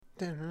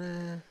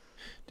Welcome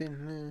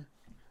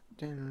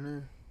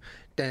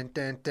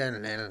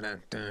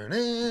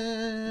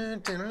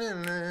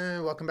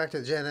back to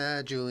the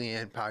Jenna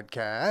Julian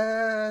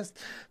podcast. Is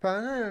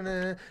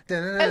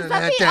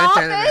that the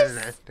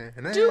office?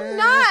 Do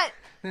not.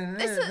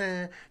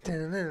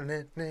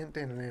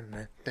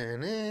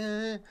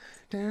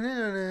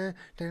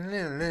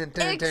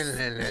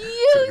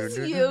 Excuse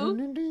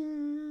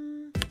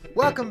you.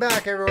 Welcome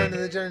back, everyone, to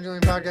the Jenna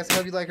Julian podcast.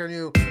 Hope you like our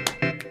new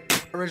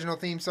original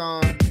theme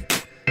song.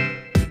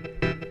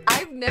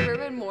 I've never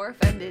been more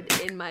offended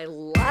in my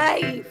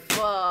life.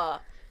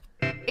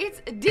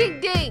 It's ding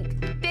ding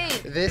ding.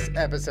 This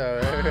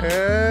episode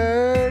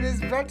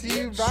is brought to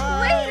you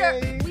by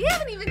Traitor. We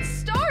haven't even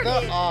started.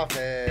 The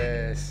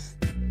Office.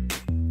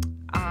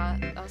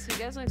 I'll see you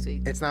guys next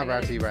week. It's not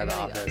brought to you by The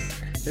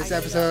Office. This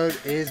episode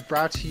is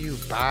brought to you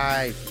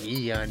by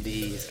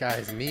MeUndies.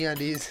 Guys,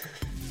 MeUndies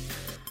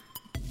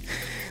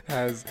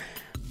has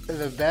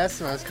the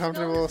best, most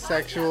comfortable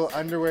sexual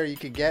underwear you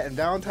could get, and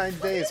Valentine's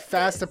Day is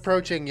fast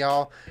approaching,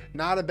 y'all.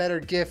 Not a better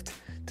gift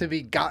to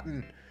be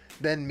gotten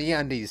than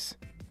MeUndies.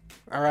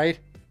 All right?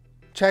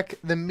 Check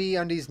the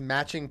MeUndies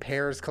matching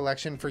pairs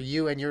collection for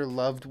you and your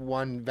loved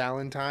one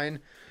Valentine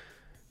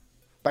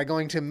by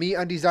going to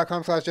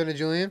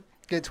MeUndies.com/JennaJulian.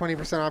 Get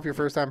 20% off your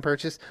first time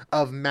purchase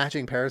of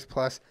matching pairs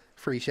plus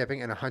free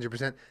shipping and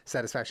 100%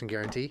 satisfaction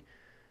guarantee.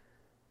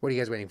 What are you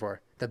guys waiting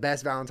for? The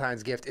best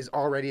Valentine's gift is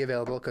already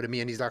available. Go to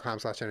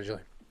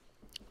MeUndies.com/JennaJulian.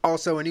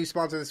 Also, a new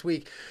sponsor this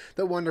week,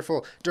 the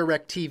wonderful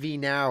DirecTV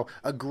Now,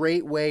 a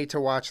great way to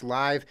watch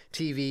live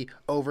TV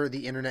over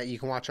the internet. You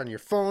can watch on your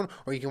phone,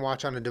 or you can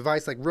watch on a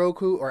device like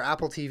Roku or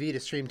Apple TV to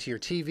stream to your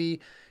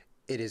TV.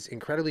 It is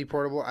incredibly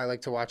portable. I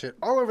like to watch it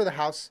all over the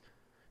house.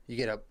 You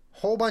get a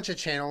whole bunch of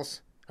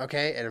channels,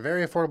 okay, at a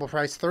very affordable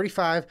price.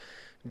 $35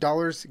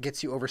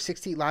 gets you over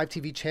 60 live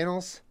TV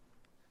channels,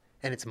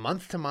 and it's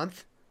month to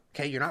month.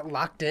 Okay, you're not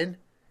locked in.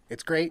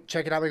 It's great.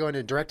 Check it out by going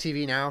to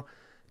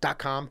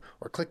directvnow.com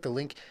or click the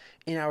link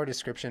in our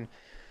description.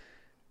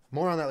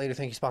 More on that later.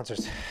 Thank you,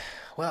 sponsors.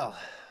 Well,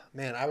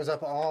 man, I was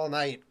up all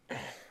night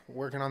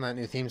working on that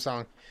new theme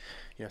song,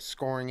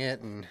 scoring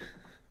it and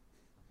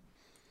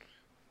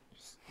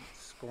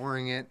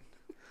scoring it.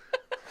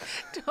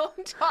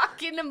 Don't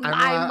talk into my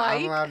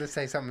mic. I'm allowed to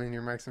say something in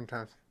your mic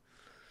sometimes.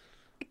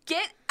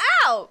 Get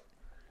out.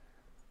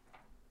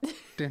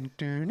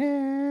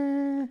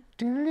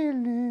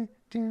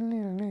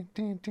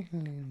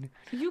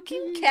 You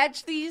can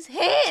catch these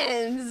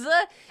hands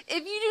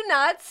if you do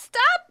not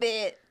stop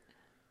it.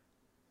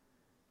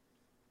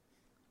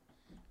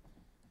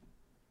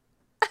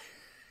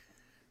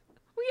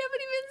 We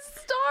haven't even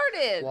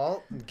started.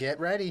 Well, get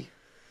ready.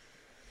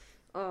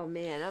 Oh,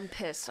 man, I'm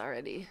pissed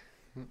already.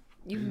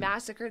 You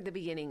massacred the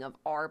beginning of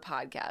our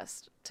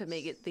podcast to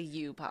make it the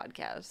You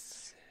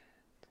podcast.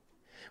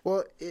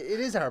 Well,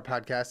 it is our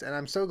podcast, and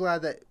I'm so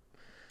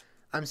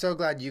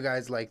glad you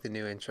guys like the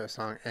new intro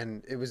song,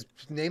 and it was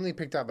namely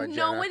picked up by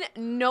Jenna.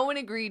 No one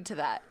agreed to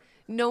that.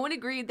 No one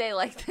agreed they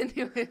liked the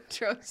new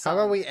intro song. How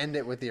about we end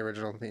it with the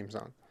original theme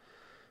song?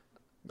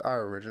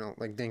 Our original,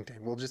 like Ding Ding.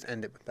 We'll just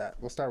end it with that.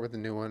 We'll start with the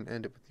new one,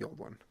 end it with the old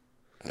one.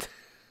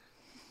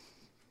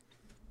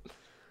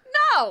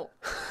 No!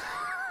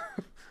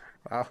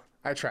 Well,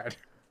 I tried.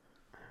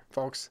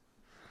 Folks.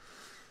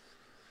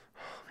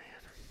 Oh,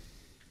 man.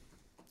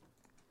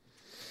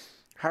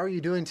 How are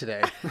you doing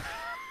today?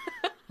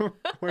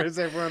 Where's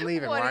everyone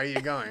leaving? Why are you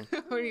going?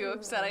 Were you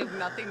upset I have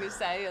nothing to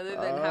say other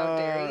than how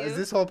dare you? Is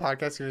this whole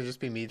podcast going to just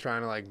be me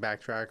trying to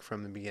backtrack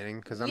from the beginning?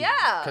 Because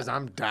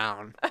I'm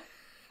down.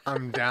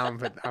 I'm down,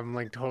 but I'm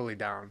totally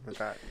down with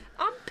that.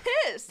 I'm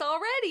pissed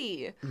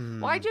already.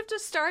 Why'd you have to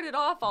start it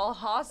off all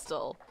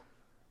hostile?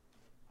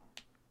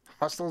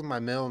 Hostel's my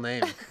middle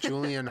name.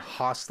 Julian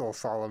Hostel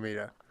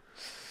Salamita.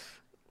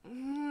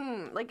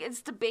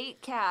 It's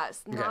debate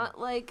cast, not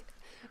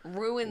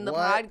ruin the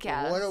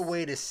podcast. What a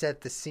way to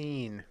set the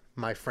scene,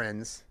 my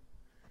friends,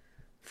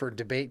 for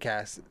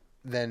DebateCast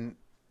than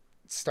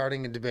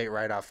starting a debate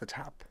right off the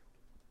top.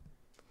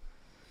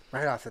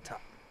 Right off the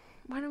top.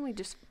 Why don't we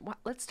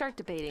let's start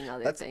debating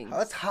other things.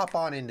 Let's hop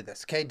on into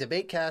this, okay?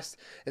 DebateCast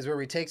is where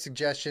we take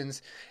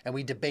suggestions and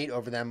we debate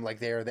over them like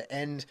they are the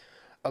end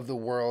of the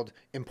world,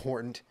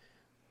 important,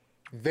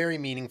 very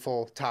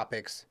meaningful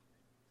topics.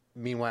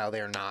 Meanwhile,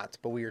 they are not,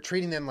 but we are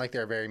treating them like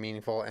they're very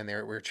meaningful, and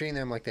we're treating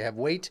them like they have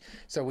weight.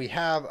 So we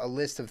have a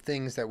list of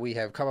things that we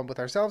have come up with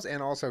ourselves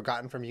and also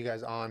gotten from you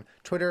guys on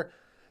Twitter.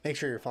 Make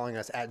sure you're following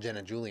us at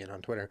Jenna Julian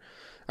on Twitter.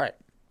 All right,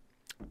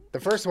 the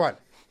first one,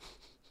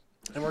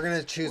 and we're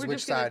gonna choose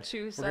which side.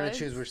 We're gonna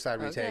choose which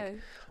side we take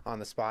on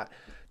the spot.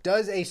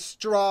 Does a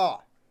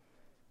straw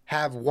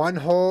have one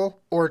hole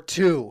or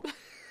two?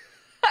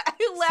 I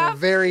laughed it's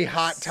a very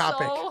hot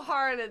topic. So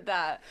hard at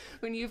that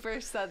when you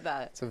first said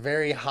that. It's a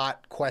very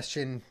hot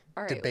question,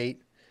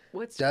 debate.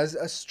 Does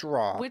a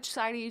straw... Which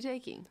side are you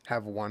taking?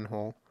 ...have one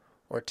hole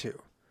or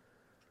two?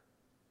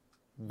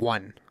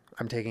 One.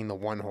 I'm taking the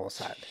one hole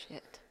side.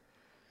 Shit.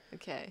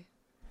 Okay.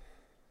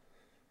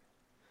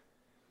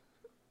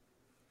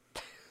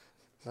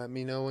 Let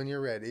me know when you're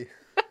ready.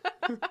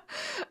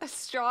 A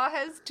straw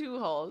has 2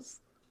 holes.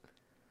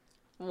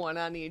 1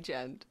 on each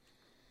end.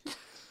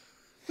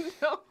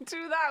 Don't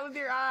do that with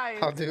your eyes.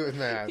 I'll do it with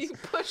my eyes. You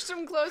push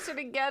them closer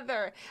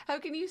together. How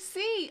can you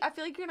see? I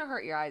feel like you're going to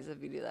hurt your eyes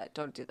if you do that.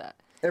 Don't do that.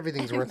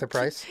 Everything's worth a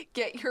price.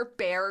 Get your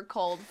bare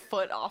cold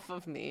foot off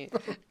of me.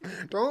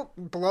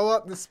 Don't blow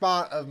up the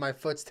spot of my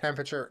foot's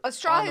temperature. A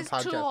straw on the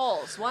has 2 podcast.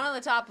 holes, 1 on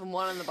the top and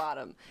 1 on the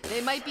bottom.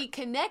 They might be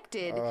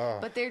connected,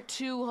 but they're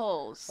 2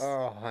 holes.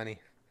 Oh, honey.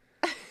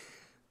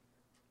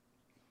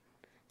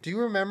 Do you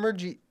remember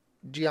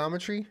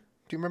geometry?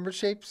 Do you remember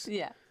shapes?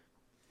 Yeah.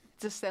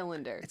 It's a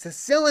cylinder. It's a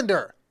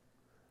cylinder.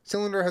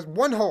 Cylinder has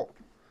 1 hole.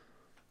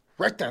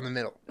 Right down the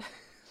middle.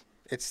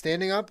 It's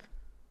standing up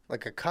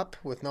like a cup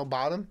with no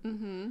bottom.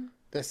 Mm-hmm.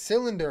 The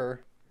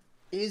cylinder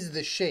is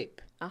the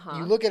shape. Uh-huh.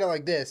 You look at it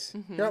like this.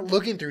 Mm-hmm. You're not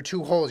looking through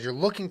 2 holes. You're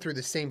looking through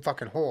the same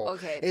fucking hole.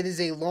 Okay. It is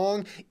a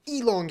long,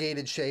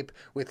 elongated shape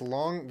with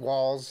long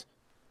walls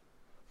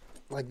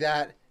like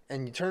that.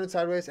 And you turn it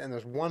sideways, and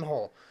there's 1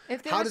 hole.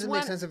 How does it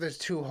make sense if there's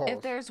 2 holes?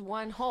 If there's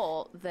 1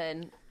 hole,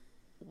 then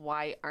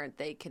why aren't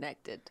they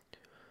connected?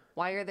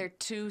 Why are there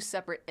 2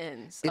 separate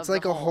ends? It's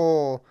like a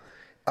hole.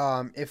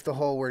 If the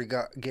hole were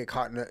to get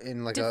caught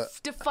in like a...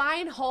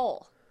 Define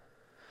hole.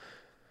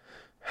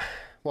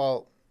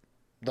 Well,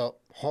 the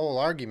whole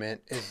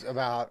argument is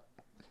about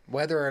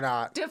whether or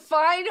not...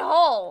 Define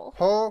hole.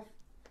 Hole?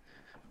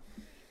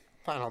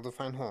 Fine, I'll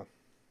define hole.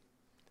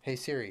 Hey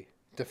Siri,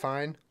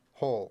 define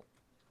hole.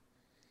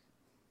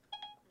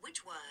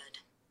 Which word?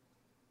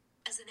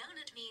 As a noun,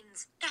 it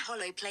means a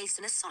hollow place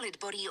in a solid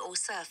body or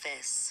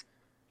surface.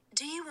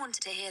 Do you want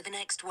to hear the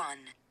next one?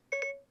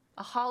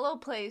 A hollow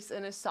place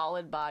in a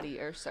solid body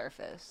or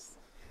surface.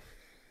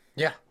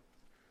 Yeah.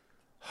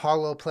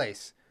 Hollow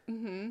place.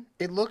 Mm-hmm.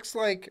 It looks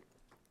like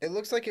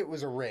it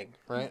was a ring,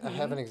 right? Mm-hmm. I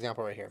have an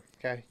example right here.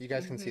 Okay, you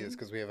guys can see this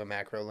because we have a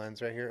macro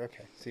lens right here.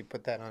 Okay, so you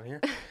put that on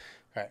here. All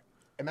right.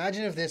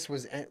 Imagine if this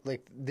was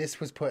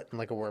put in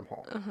like a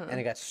wormhole and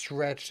it got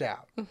stretched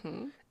out,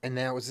 and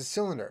now it was a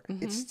cylinder.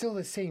 It's still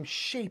the same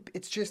shape.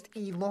 It's just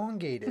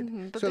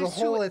elongated. But so the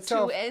hole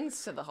itself. 2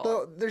 ends to the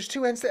hole. There's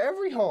 2 ends to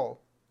every hole.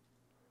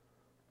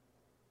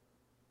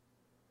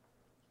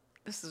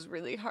 This is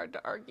really hard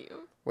to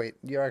argue. Wait,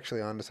 you're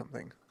actually onto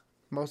something.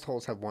 Most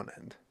holes have 1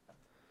 end.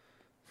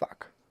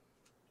 Fuck.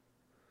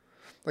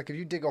 Like if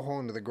you dig a hole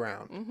into the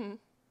ground,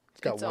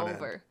 it's got 1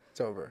 over. end. It's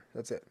over.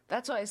 That's it.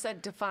 That's why I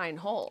said define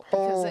hole.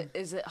 Hole. Because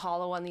is it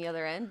hollow on the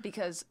other end?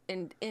 Because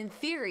in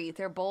theory,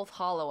 they're both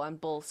hollow on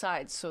both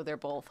sides, so they're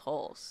both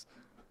holes.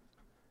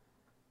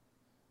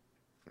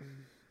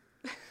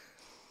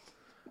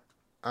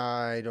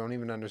 I don't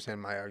even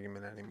understand my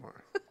argument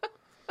anymore.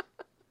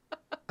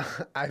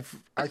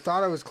 I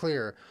thought I was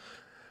clear.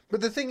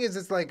 But the thing is,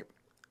 it's like,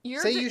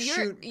 You're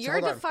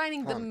hold on,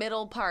 defining hold the on.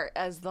 middle part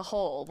as the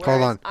hole.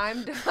 Hold on.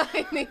 I'm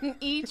defining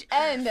each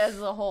end as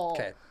the hole.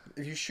 Okay,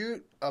 if you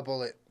shoot a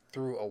bullet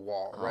through a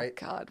wall, right?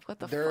 Oh, God, what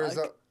the There is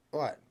fuck?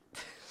 what?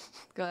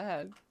 Go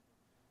ahead.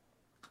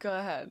 Go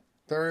ahead.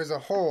 There is a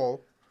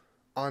hole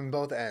on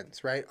both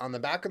ends, right? On the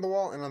back of the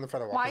wall and on the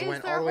front of the wall. Why 'Cause it is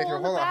went there all the a way hole through.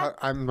 in the Hold on, back?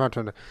 I'm not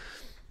trying to.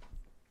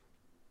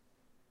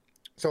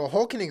 So a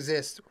hole can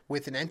exist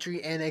with an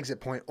entry and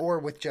exit point, or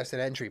with just an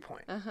entry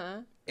point.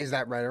 Is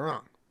that right or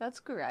wrong? That's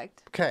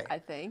correct. Okay. I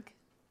think.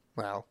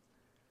 Well,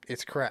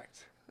 it's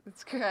correct.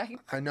 It's correct.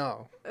 I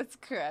know. It's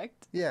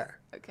correct. Yeah.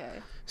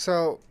 Okay.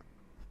 So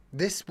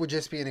this would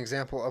just be an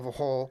example of a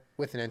hole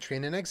with an entry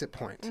and an exit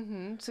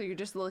point. So you're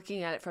just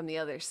looking at it from the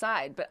other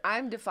side. But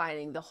I'm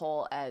defining the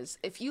hole as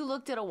if you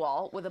looked at a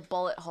wall with a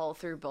bullet hole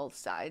through both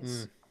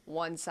sides,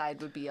 one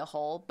side would be a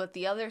hole, but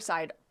the other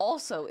side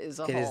also is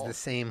a hole. It is the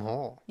same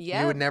hole.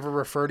 Yeah. You would never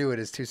refer to it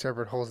as 2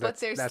 separate holes.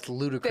 That's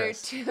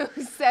ludicrous. They're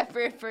 2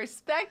 separate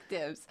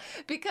perspectives.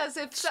 Because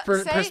if say,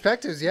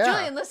 perspectives, yeah.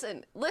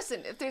 Julian,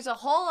 listen. If there's a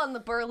hole on the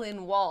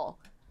Berlin Wall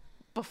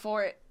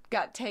before it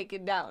got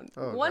taken down,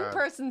 one God.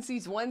 person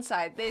sees one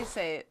side, they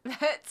say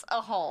that's a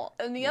hole,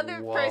 and the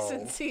other Whoa.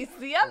 person sees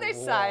the other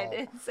side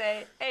and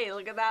say, "Hey,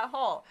 look at that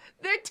hole."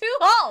 They're 2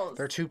 holes.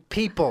 They're 2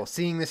 people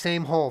seeing the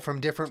same hole from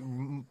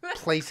different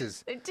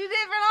places. They're 2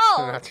 different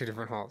holes. They're not 2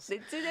 different holes. They're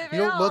 2 different You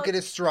don't holes. look at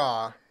a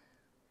straw.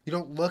 You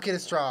don't look at a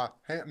straw.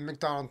 Hey,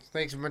 McDonald's,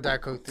 thanks for my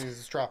Diet Coke. There's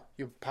a straw.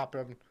 You pop it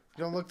up. You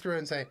don't look through it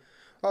and say,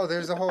 oh,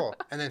 there's a hole.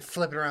 And then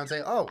flip it around and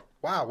say, oh,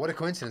 wow, what a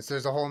coincidence.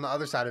 There's a hole on the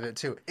other side of it,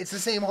 too. It's the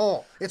same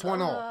hole. It's 1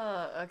 hole.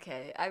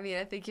 Okay. I mean,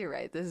 I think you're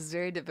right. This is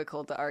very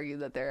difficult to argue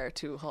that there are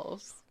 2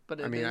 holes, but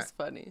it is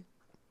funny.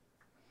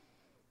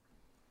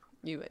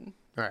 You win.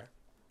 All right.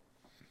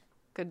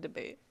 Good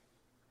debate.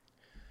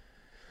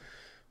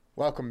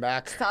 Welcome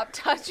back. Stop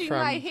touching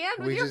my hand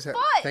with your foot.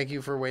 Thank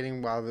you for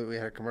waiting while we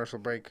had a commercial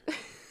break.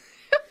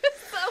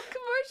 So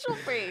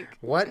commercial break.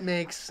 What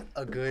makes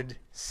a good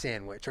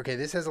sandwich? Okay,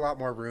 this has a lot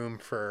more room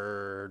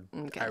for,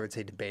 Okay. I would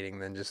say, debating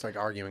than just like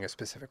arguing a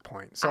specific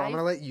point. So I'm going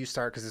to let you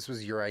start because this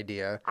was your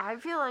idea. I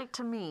feel like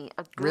to me,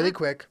 a good... Really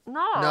quick.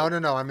 No.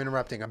 No, I'm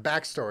interrupting. A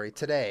backstory.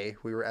 Today,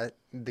 we were at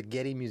the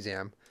Getty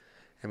Museum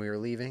and we were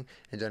leaving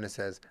and Jenna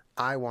says,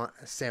 I want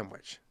a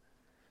sandwich.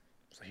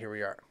 So here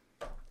we are.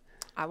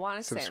 I want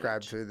a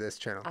subscribe sandwich, to this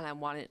channel. and I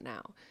want it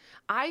now.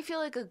 I feel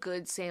like a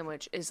good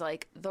sandwich is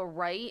like the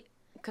right,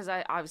 because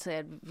I obviously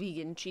had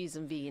vegan cheese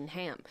and vegan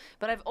ham,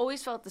 but I've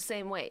always felt the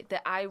same way,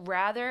 that I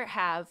rather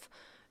have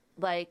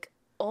like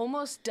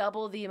almost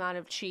double the amount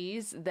of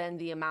cheese than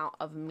the amount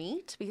of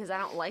meat, because I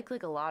don't like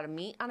a lot of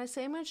meat on a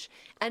sandwich,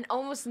 and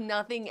almost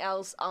nothing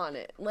else on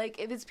it. Like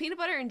if it's peanut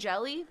butter and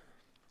jelly,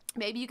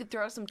 maybe you could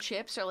throw some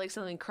chips or like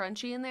something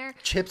crunchy in there.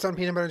 Chips on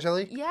peanut butter and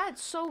jelly? Yeah,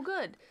 it's so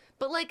good.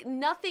 But like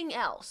nothing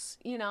else,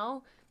 you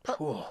know? But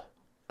Cool.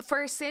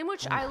 for a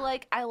sandwich, I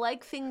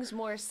like things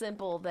more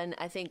simple than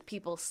I think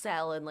people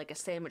sell in like a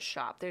sandwich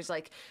shop. There's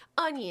like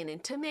onion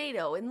and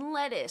tomato and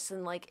lettuce,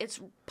 and like it's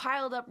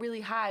piled up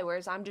really high,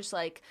 whereas I'm just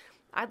like,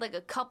 I'd like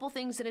a couple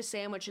things in a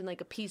sandwich and like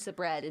a piece of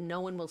bread, and no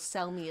one will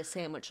sell me a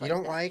sandwich You like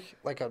don't that.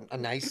 like a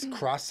nice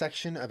cross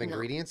section of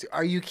ingredients?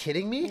 Are you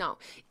kidding me? No.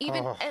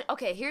 Even and,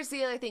 okay, here's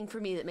the other thing for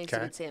me that makes a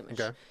Okay, good sandwich.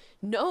 okay.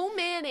 No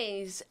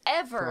mayonnaise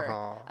ever,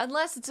 Oh.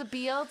 unless it's a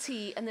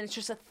BLT, and then it's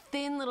just a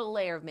thin little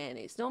layer of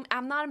mayonnaise. No,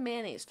 I'm not a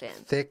mayonnaise fan.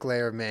 Thick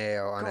layer of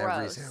mayo on every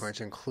Gross. sandwich,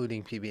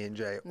 including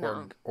PB&J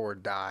No. or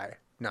die.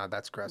 No,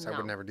 that's gross. I No.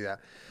 would never do that.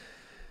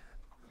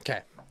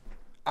 Okay.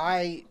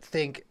 I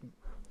think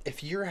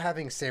if you're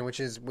having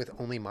sandwiches with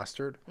only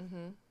mustard,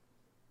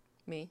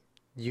 Me?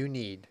 you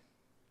need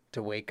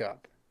to wake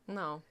up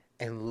No.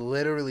 and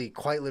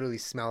quite literally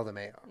smell the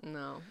mayo.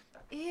 No.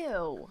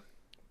 Ew.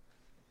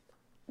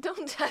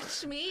 Don't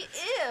touch me.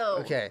 Ew.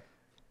 Okay.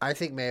 I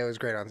think mayo is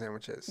great on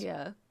sandwiches.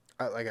 Yeah.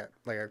 Like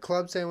a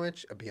club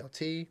sandwich, a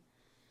BLT,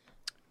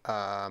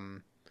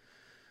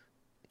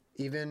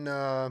 even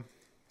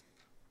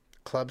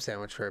club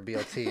sandwich for a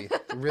BLT.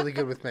 Really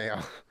good with mayo.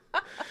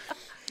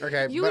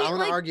 Okay, You but eat I want to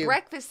like argue.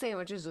 breakfast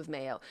sandwiches with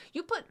mayo.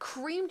 You put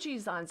cream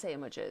cheese on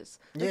sandwiches.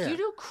 Like Yeah. you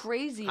do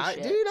crazy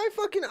shit. Dude,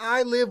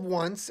 I live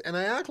once and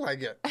I act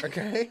like it.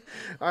 Okay,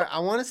 I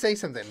want to say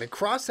something. The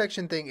cross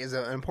section thing is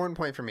an important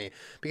point for me,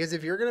 because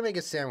if you're gonna make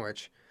a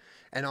sandwich,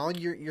 and all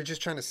you're just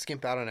trying to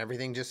skimp out on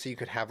everything just so you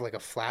could have like a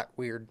flat,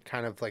 weird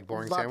kind of like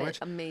boring Love sandwich.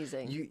 it.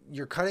 Amazing.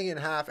 You're cutting it in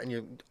half,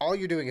 and all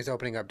you're doing is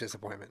opening up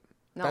disappointment.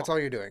 No. That's all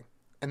you're doing.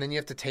 And then you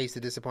have to taste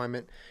the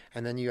disappointment,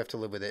 and then you have to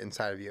live with it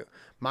inside of you.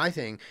 My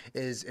thing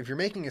is, if you're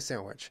making a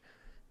sandwich,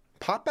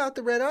 pop out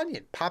the red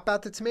onion, pop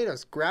out the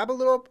tomatoes, grab a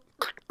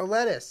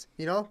lettuce,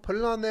 put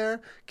it on there,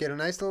 get a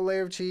nice little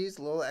layer of cheese,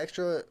 a little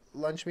extra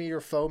lunch meat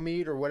or faux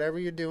meat or whatever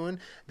you're doing.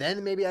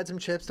 Then maybe add some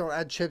chips. Don't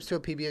add chips to a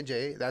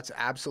PB&J. That's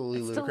absolutely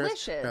It's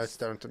ludicrous.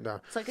 delicious.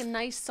 No. It's like a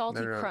nice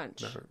salty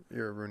crunch. No,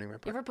 you're ruining my You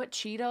point. ever put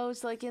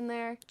Cheetos like in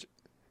there?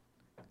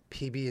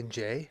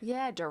 PB&J?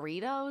 Yeah,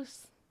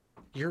 Doritos.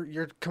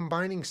 You're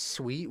combining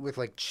sweet with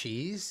like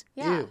cheese?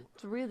 Yeah, Ew.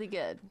 it's really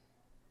good.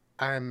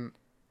 I'm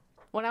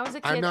When I was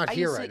a kid, I'm not I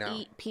here used right to now.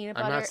 eat peanut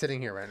I'm butter. not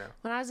sitting here right now.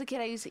 When I was a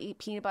kid, I used to eat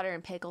peanut butter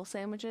and pickle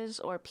sandwiches,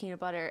 or peanut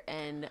butter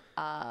and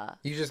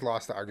You just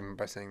lost the argument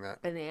by saying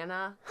that.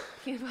 banana,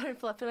 peanut butter and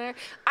fluff banana.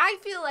 I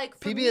feel like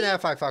for PB me, and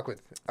F I fuck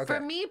with. Okay. for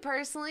me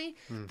personally,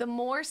 the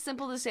more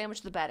simple the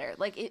sandwich, the better.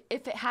 Like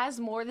if it has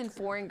more than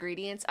 4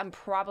 ingredients, I'm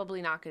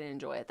probably not going to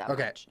enjoy it that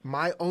Okay. much.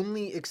 My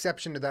only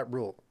exception to that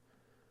rule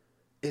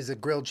is a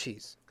grilled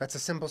cheese. That's a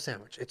simple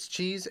sandwich. It's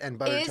cheese and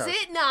butter Is toast.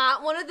 it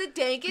not one of the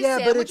dankest Yeah,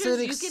 but it's sandwiches an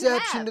you can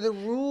exception have? to the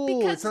rule.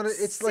 Because It's not.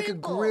 It's like a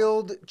simple.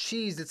 grilled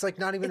cheese. It's like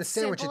not even It's a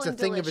sandwich. simple It's a and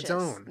thing of its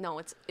delicious. own.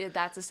 No,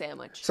 that's a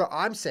sandwich. So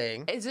I'm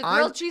saying. Is it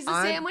grilled cheese a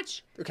I'm-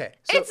 sandwich? Okay.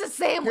 So It's a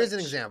sandwich. Here's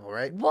an example,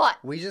 right? What?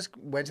 We just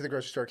went to the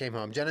grocery store, came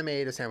home. Jenna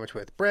made a sandwich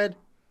with bread,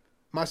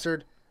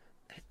 mustard,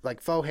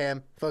 like faux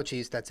ham, faux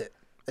cheese. That's it.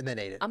 And then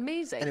ate it.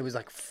 Amazing. And it was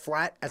like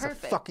flat as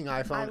Perfect. a fucking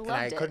iPhone, I and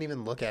I loved it. couldn't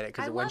even look at it I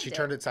because when she loved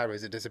turned it. it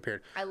sideways, it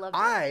disappeared. I loved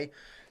it.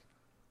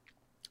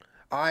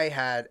 I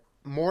had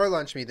more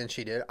lunch meat than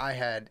she did. I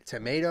had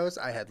tomatoes,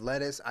 I had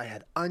lettuce, I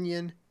had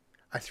onion.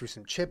 I threw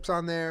some chips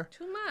on there.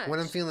 Too much. When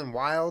I'm feeling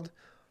wild,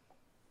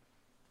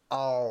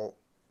 I'll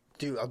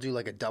do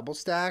like a double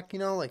stack,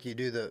 like you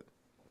do the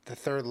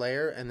third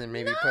layer, and then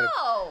maybe put it,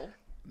 No.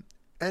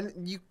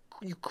 and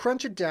you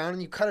crunch it down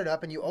and you cut it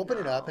up and you open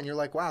it up and you're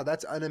like, wow,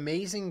 that's an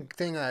amazing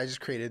thing I just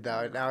created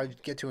that now I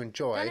get to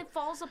enjoy. Then it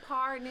falls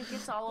apart and it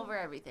gets all over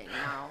everything.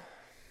 No.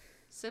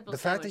 Simple The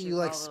fact that sandwiches you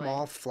like all the way.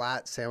 small,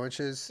 flat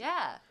sandwiches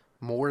Yeah.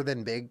 more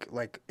than big,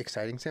 like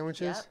exciting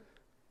sandwiches.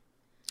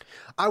 Yep.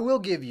 I will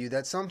give you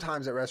that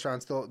sometimes at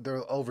restaurants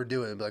they'll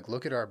overdo it and be like,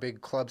 look at our big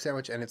club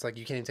sandwich, and it's like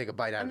you can't even take a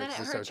bite out And of it then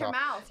because it it's so hurts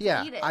your tall. mouth to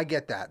Yeah, eat it. I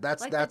get that.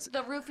 That's Like that's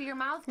the roof of your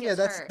mouth gets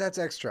yeah, hurt. that's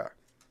extra.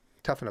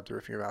 Toughen up the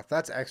roof of your mouth.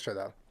 That's extra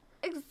though.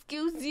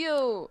 Excuse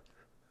you.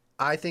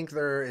 I think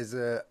there is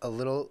a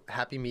little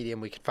happy medium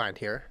we can find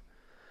here.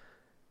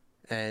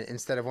 And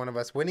instead of one of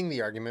us winning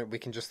the argument, we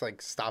can just like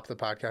stop the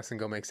podcast and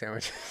go make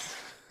sandwiches.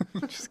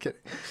 Just kidding.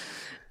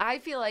 I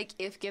feel like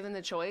if given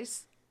the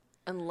choice,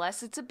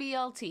 unless it's a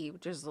BLT,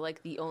 which is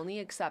like the only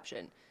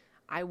exception,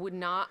 I would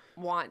not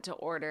want to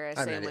order a have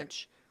an idea.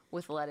 sandwich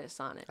with lettuce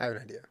on it. I have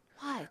an idea.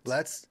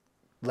 What?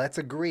 Let's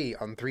agree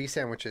on 3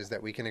 sandwiches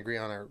that we can agree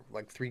on are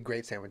like 3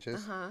 great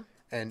sandwiches. Uh-huh.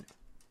 And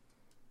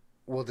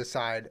will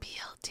decide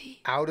BLT.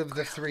 out of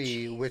the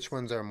three which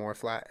ones are more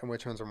flat and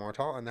which ones are more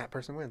tall, and that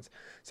person wins.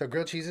 So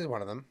grilled cheese is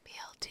one of them.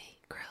 BLT.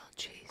 Grilled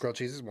cheese. Grilled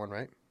cheese is one,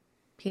 right?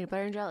 Peanut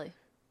butter and jelly.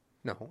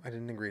 No, I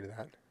didn't agree to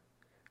that.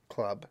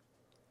 Club.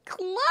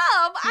 Club?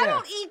 I Yeah.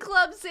 don't eat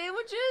club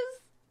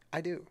sandwiches.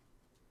 I do.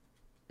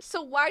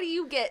 So why do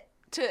you get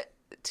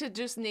to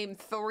just name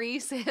 3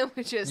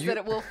 sandwiches that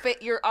it will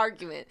fit your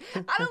argument?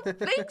 I don't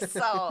think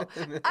so.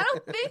 I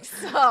don't think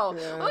so.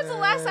 When was the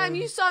last time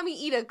you saw me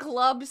eat a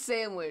club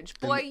sandwich?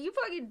 Boy, you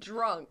fucking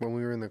drunk. When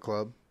we were in the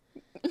club.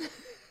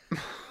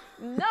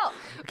 No.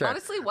 Okay.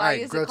 Honestly, why All right,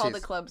 is it grilled called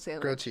cheese. a club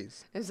sandwich? Grilled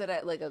cheese. Is it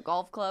at like a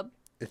golf club?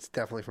 It's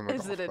definitely from a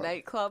Is golf it a club.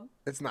 nightclub?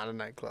 It's not a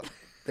nightclub.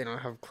 They don't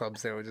have club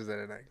sandwiches at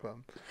a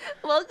nightclub.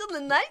 Welcome to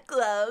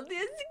nightclub.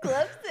 It's a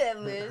club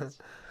sandwich.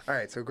 All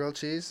right, so grilled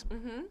cheese.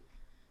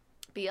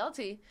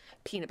 BLT,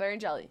 peanut butter and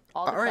jelly.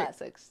 All the All right.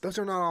 classics. Those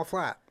are not all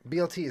flat.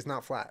 BLT is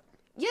not flat.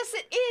 Yes,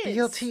 it is.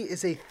 BLT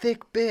is a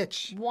thick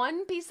bitch.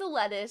 1 piece of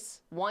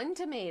lettuce, 1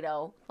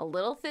 tomato, a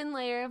little thin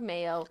layer of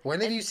mayo. When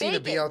have and you seen a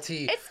bacon.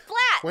 BLT? It's flat.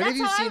 When That's have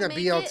you how I seen a make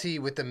BLT it.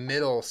 with the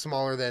middle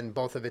smaller than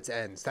both of its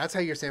ends? That's how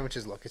your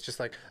sandwiches look. It's just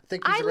like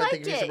thick piece I of bread, thick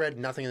like piece of it, bread,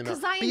 nothing in the middle.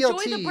 Because I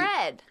enjoy the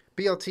bread.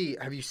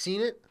 BLT, have you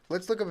seen it?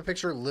 Let's look up a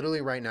picture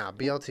literally right now.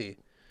 BLT.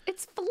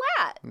 It's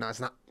flat. No, it's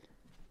not.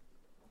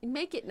 You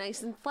make it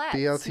nice and flat.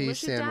 BLT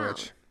Smush it down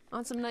sandwich.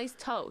 on some nice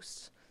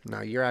toast.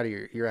 No, you're out of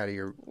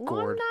your No,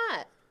 gourd. I'm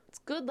not. It's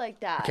good like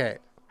that. Okay,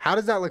 how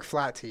does that look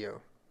flat to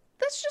you?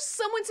 That's just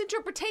someone's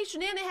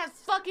interpretation, and it has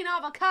fucking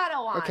avocado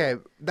on. Okay,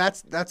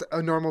 that's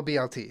a normal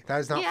BLT. That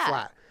is not Yeah.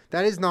 flat.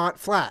 That is not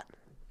flat.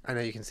 I know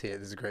you can see it.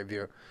 This is a great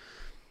view.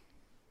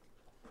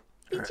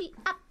 Peachy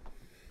up,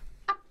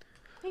 up,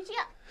 peachy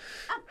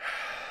up,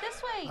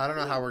 this way. I don't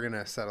know how we're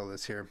gonna settle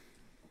this here.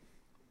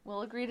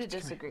 We'll agree to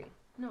disagree.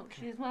 No,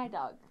 she's my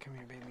dog. Come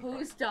here, baby.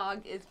 Whose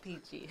dog is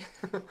Peachy?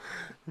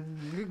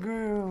 Good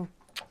girl.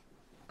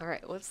 All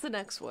right, what's the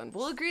next one?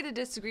 We'll agree to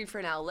disagree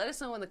for now. Let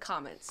us know in the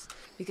comments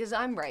because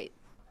I'm right.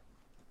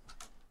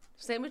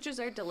 Sandwiches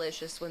are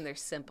delicious when they're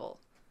simple.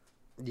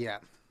 Yeah.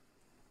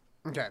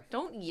 Okay.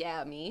 Don't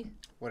yeah me.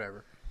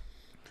 Whatever.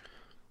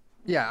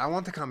 Yeah, I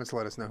want the comments to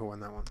let us know who won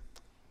that one.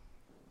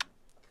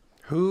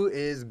 Who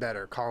is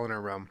better, Colin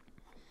or Rome?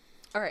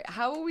 All right,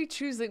 how are we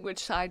choosing which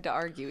side to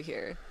argue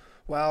here?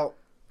 Well,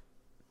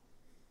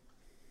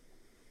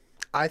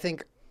 I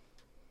think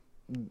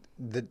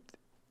the Do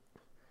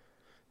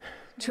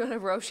you want to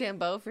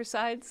Rochambeau for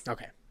sides?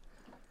 okay.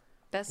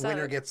 That's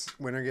Winner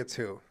gets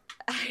who?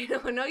 I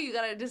don't know. You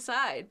gotta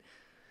decide.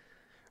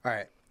 All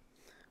right.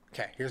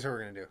 Okay, here's what we're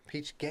gonna do.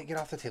 Peach, get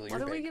off the table. What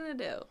You're are we big. gonna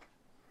do?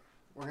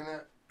 We're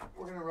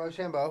gonna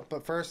Rochambeau,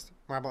 but first,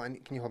 Marble.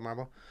 Can you hold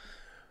Marble?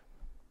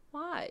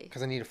 Why?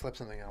 Because I need to flip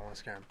something. I don't want to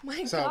scare him.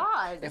 My so,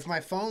 God. if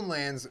my phone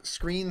lands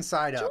screen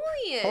side up,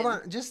 Julian. hold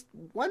on, just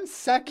 1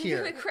 sec You're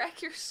here. gonna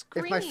crack your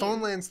screen. If my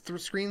phone lands through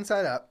screen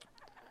side up,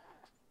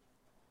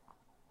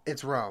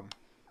 it's Rome.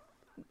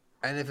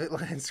 And if it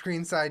lands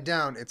screen side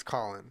down, it's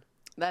Colin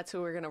That's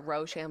who we're gonna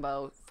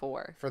Rochambeau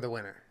for. for the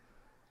winner.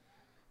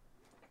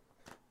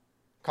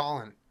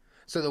 Colin.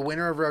 So the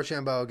winner of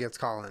Rochambeau gets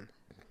Colin.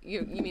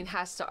 You mean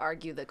has to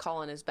argue that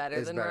Colin is better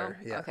Is than better,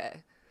 Rome? yeah.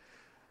 Okay.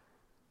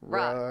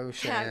 Rock,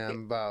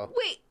 Rochambeau.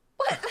 Wait,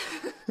 what?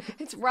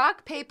 It's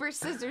rock, paper,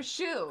 scissors,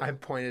 shoe. I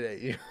pointed at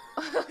you.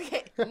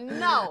 Okay,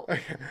 no.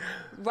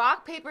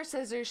 Rock, paper,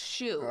 scissors,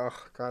 shoe. Oh,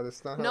 God,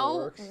 that's not how it No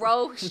works.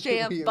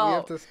 Rochambeau. we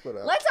have to split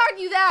up. Let's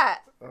argue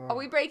that. Are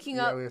we breaking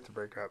Yeah, up? we have to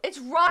break up. It's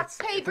rock,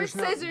 paper, There's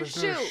no- scissors,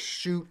 there's no shoe.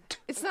 shoot.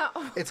 It's not.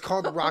 It's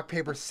called rock,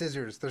 paper,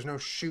 scissors. There's no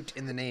shoot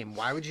in the name.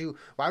 Why would you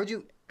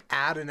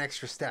add an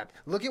extra step?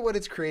 Look at what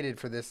it's created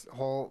for this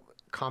whole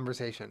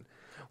conversation.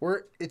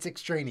 It's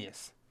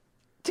extraneous.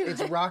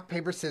 It's rock,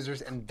 paper,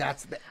 scissors, and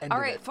that's the end All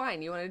of right, it.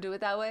 fine. You want to do it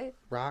that way?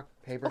 Rock,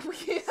 paper, We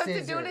have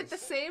scissors. to do it at the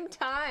same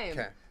time.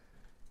 Okay.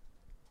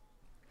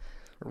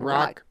 Rock,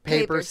 Rock,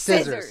 paper, paper,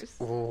 scissors.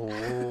 scissors.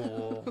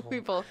 Ooh.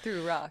 We both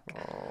threw rock.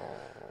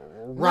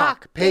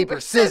 Rock, paper, paper,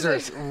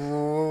 scissors. scissors.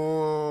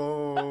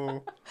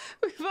 Ooh.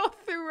 We both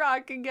threw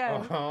rock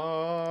again.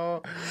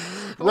 Oh.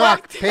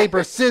 Rock,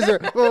 paper,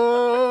 scissors.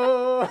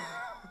 Oh.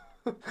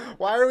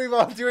 Why are we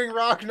both doing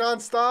rock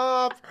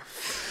nonstop?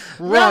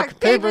 Rock,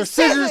 paper,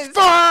 scissors.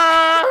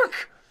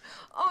 Fuck!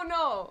 Oh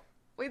no!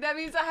 Wait, that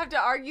means I have to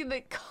argue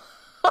that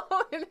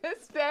Colin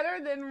is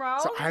better than Rome.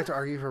 So I have to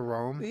argue for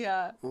Rome?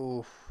 Yeah.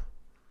 Oof.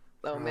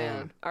 Oh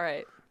man. All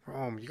right.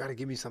 Rome, you gotta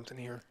give me something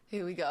here.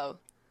 Here we go.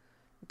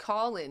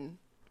 Colin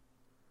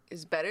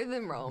is better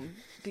than Rome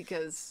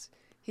because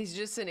he's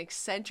just an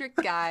eccentric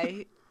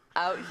guy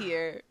out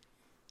here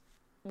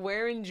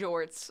wearing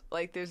jorts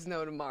like there's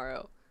no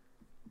tomorrow.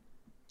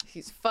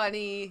 He's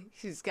funny.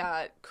 He's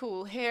got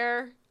cool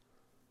hair.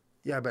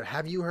 Yeah, but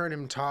have you heard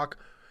him talk?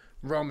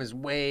 Rome is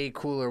way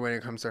cooler when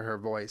it comes to her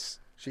voice.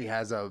 She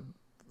has a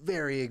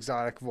very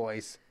exotic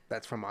voice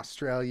that's from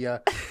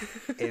Australia.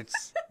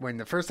 It's when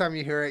the first time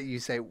you hear it, you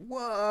say,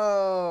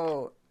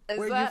 "Whoa,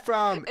 where are you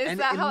from?" Is And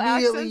that how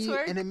accents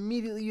work? and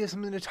immediately you have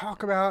something to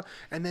talk about,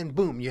 and then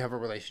boom, you have a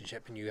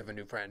relationship and you have a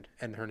new friend,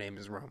 and her name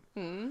is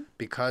Rome.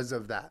 Because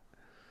of that.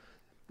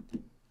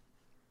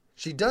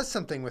 She does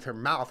something with her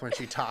mouth when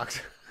she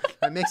talks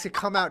that makes it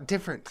come out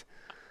different.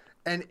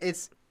 And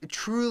it's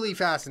truly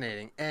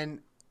fascinating and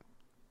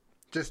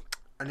just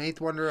an eighth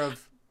wonder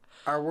of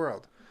our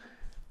world.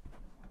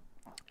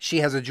 She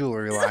has a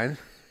jewelry line.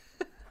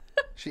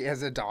 She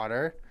has a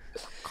daughter.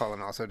 Colin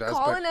also does.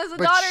 Colin has a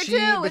daughter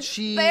too. It's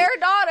their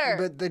daughter.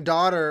 But the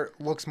daughter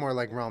looks more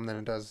like Rome than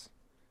it does.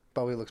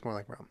 Bowie looks more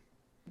like Rome.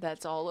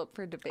 That's all up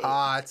for debate.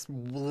 It's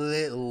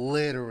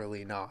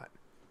literally not.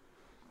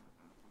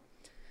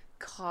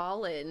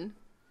 Colin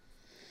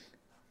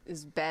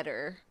is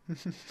better.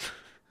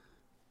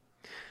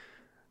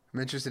 I'm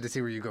interested to see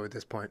where you go at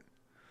this point.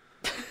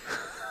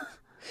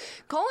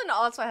 Colin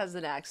also has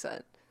an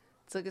accent.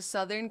 It's like a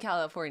Southern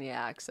California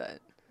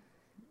accent.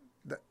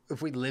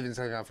 If we live in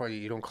Southern California,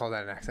 you don't call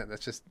that an accent.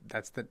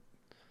 That's the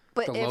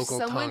But the local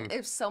tongue.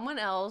 if someone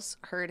else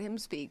heard him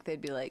speak,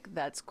 they'd be like,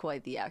 "That's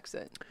quite the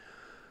accent."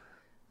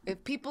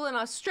 If people in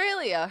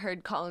Australia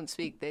heard Colin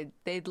speak,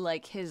 they'd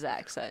like his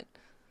accent.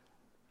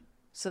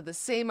 So the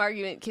same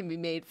argument can be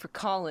made for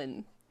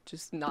Colin,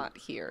 just not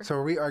here. So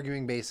are we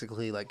arguing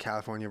basically like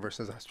California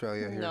versus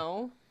Australia here?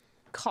 No,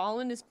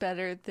 Colin is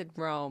better than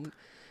Rome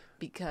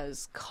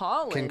because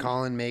Colin. Can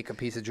Colin make a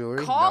piece of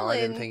jewelry? Colin, no, I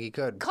didn't think he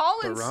could.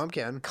 But Rome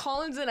can.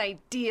 Colin's an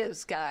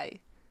ideas guy.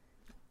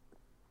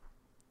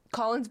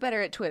 Colin's better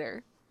at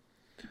Twitter.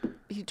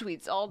 He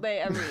tweets all day,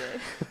 every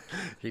day.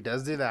 He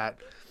does do that.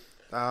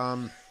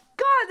 God,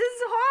 this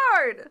is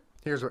hard.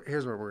 Here's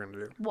what we're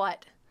gonna do.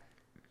 What?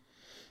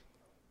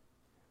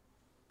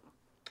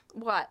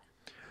 What?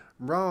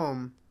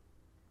 Rome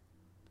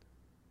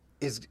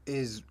is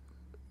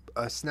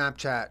a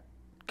Snapchat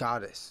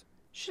goddess.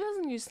 She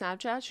doesn't use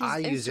Snapchat. She's I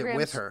use it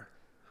with Instagram's- her,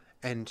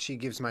 and she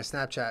gives my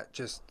Snapchat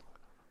just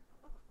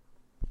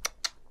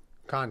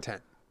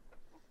content.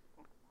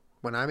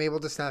 When I'm able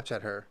to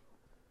Snapchat her,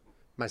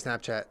 my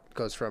Snapchat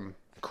goes from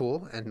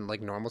cool and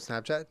like normal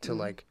Snapchat to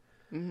like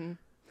I'm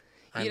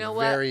You know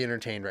what? very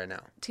entertained right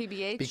now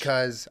TBH.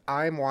 because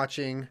I'm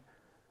watching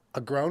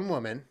a grown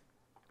woman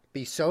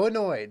be so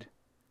annoyed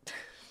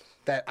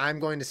that I'm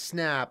going to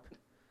snap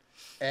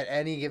at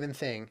any given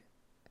thing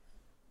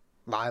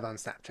live on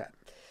Snapchat.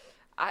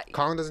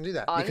 Colin doesn't do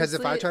that because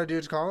if I honestly- try to do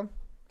it to Colin,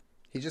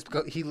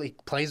 he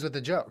like, plays with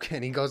the joke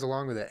and he goes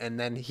along with it, and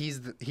then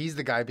he's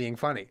the guy being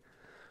funny.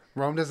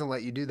 Rome doesn't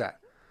let you do that.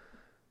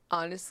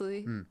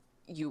 Honestly,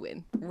 you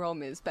win.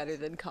 Rome is better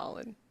than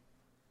Colin.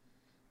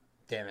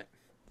 Damn it.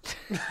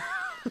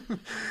 And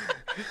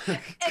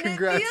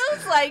Congrats. it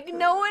feels like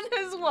no one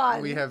has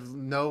won. We have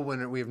no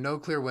winner. We have no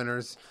clear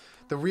winners.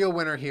 The real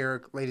winner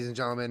here, ladies and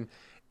gentlemen,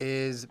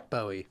 is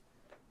Bowie,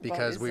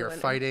 because Bowie's we the are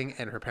winner. fighting,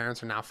 and her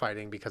parents are now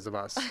fighting because of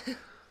us.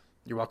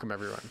 You're welcome,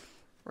 everyone.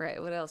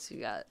 Right, what else you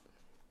got?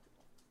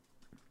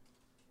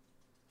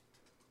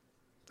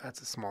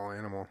 That's a small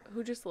animal.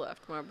 Who just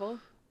left? Marble?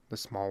 The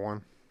small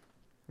one.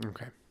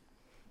 Okay.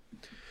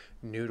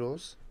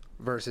 Noodles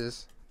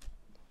versus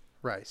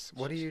rice.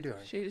 What are you doing?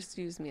 She just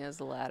used me as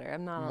a ladder.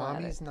 I'm not a ladder.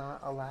 Mommy's not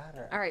a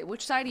ladder. All right,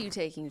 which side are you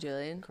taking,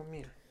 Jillian? Come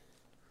here.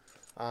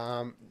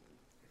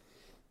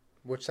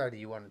 Which side do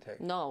you want to take?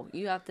 No,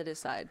 you have to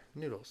decide.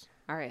 Noodles.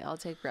 All right, I'll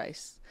take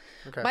rice.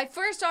 Okay. My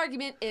first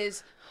argument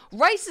is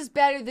rice is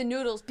better than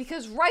noodles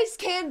because rice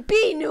can't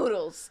be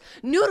noodles.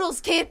 Noodles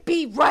can't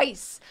be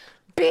rice.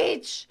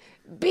 Bitch,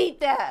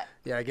 beat that.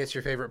 Yeah, I guess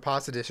your favorite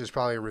pasta dish is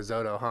probably a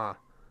risotto, huh?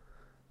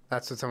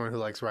 That's what someone who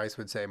likes rice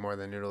would say more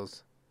than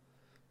noodles.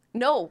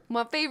 No,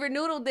 my favorite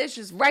noodle dish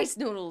is rice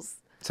noodles.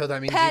 So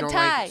that means Pad you don't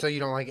Thai. like. So you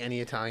don't like any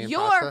Italian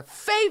Your pasta.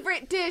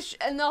 favorite dish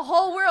in the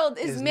whole world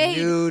is made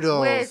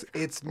noodles. with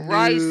It's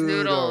rice noodles.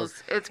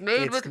 noodles. It's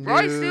made It's with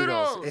rice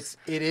noodles.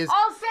 It is.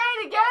 I'll say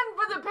it again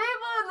for the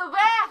people in the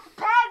back.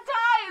 Pad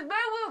Thai is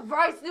made with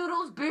rice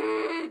noodles,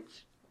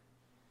 bitch.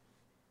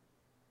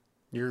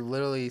 You're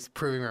literally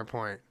proving my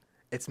point.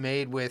 It's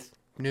made with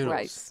noodles.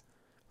 Rice.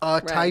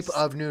 A type Rice.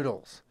 of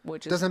noodles.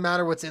 Which is Doesn't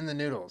matter what's in the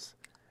noodles.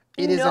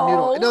 It is a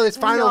noodle. No, its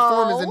final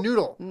form is a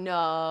noodle.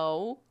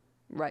 No.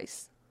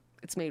 Rice.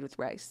 It's made with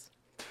rice.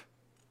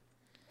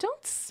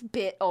 Don't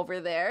spit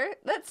over there.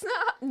 That's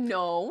not.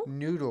 No.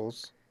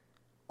 Noodles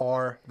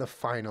are the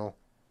final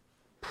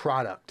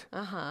product.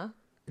 Uh-huh.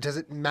 It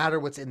doesn't matter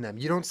what's in them.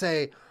 You don't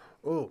say,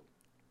 oh,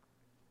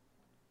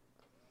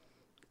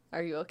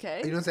 Are you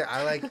okay? you don't say,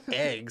 I like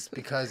eggs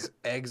because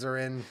eggs are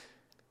in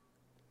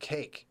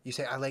cake. You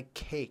say, I like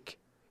cake.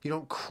 You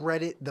don't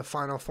credit the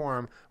final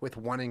form with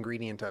one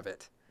ingredient of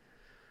it.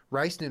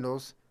 Rice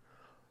noodles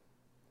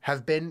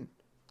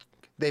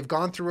they've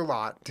gone through a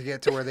lot to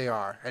get to where they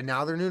are. And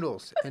now they're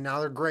noodles. And now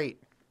they're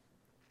great.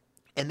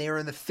 And they are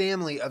in the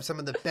family of some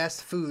of the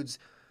best foods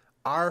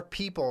our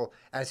people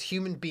as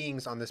human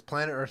beings on this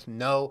planet Earth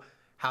know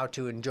how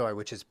to enjoy,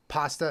 which is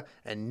pasta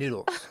and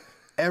noodles.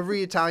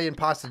 Every Italian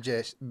pasta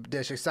dish,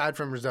 aside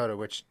from risotto,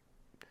 which,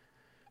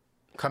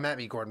 come at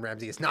me, Gordon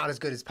Ramsay, it's not as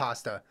good as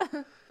pasta,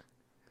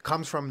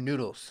 comes from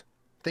noodles.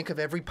 Think of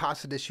every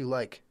pasta dish you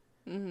like.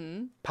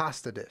 Mm-hmm.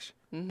 Pasta dish.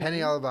 Mm-hmm.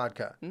 Penne alla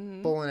vodka.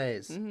 Mm-hmm.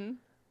 Bolognese. Mm-hmm.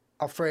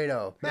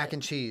 Alfredo, mac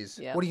and cheese.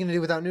 Yeah. What are you going to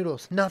do without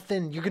noodles?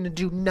 Nothing. You're going to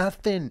do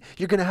nothing.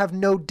 You're going to have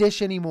no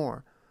dish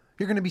anymore.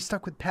 You're going to be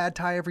stuck with pad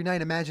thai every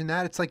night. Imagine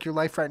that. It's like your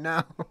life right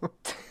now.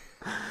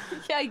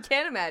 Yeah, I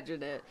can't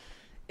imagine it.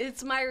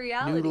 It's my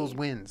reality. Noodles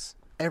wins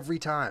every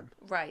time.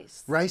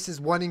 Rice. Rice is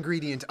one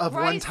ingredient of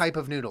one Rice- type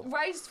of noodle.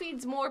 Rice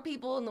feeds more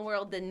people in the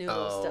world than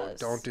noodles does.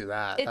 Don't do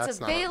that. It's That's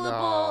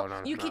available.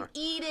 No, You can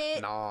eat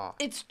it. No.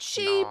 It's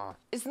cheap. No.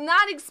 It's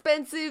not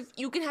expensive.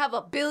 You can have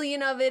 1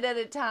 billion of it at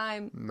a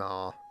time.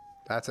 No.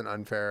 That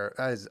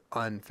is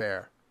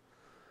unfair.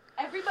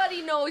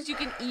 Everybody knows you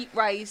can eat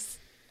rice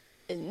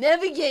and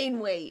never gain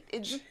weight.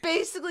 It's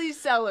basically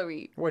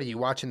celery. What, are you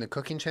watching the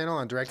cooking channel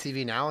on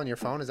DirecTV Now on your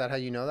phone? Is that how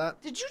you know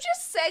that? Did you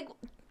just say?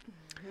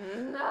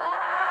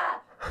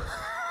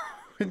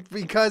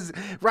 Because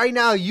right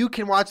now you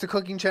can watch the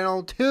cooking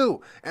channel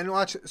too and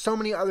watch so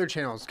many other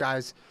channels,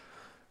 guys.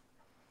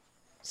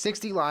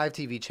 60 live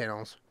TV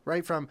channels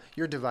right from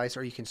your device,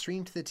 or you can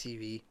stream to the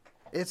TV.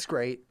 It's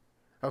great.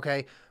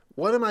 Okay.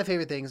 One of my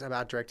favorite things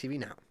about DirecTV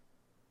Now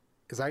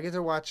is I get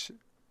to watch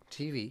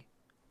TV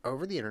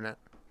over the internet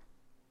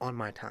on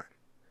my time.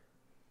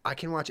 I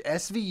can watch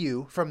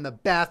SVU from the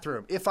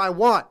bathroom if I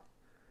want.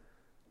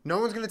 No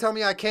one's going to tell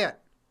me I can't.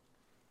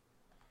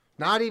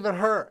 Not even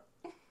her.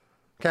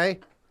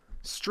 Okay?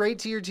 Straight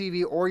to your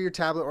TV or your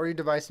tablet or your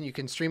device, and you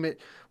can stream it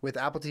with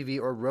Apple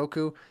TV or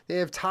Roku. They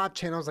have top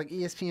channels like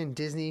ESPN,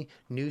 Disney,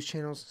 news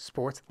channels,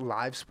 sports,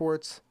 live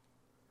sports.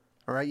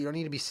 All right? You don't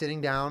need to be sitting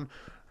down,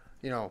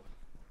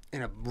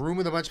 in a room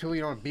with a bunch of people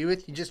you don't want to be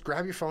with. You just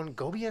grab your phone,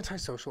 go be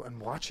antisocial,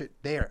 and watch it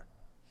there.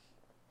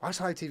 Watch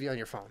live TV on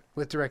your phone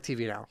with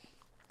DirecTV Now.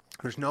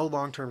 There's no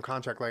long-term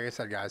contract, like I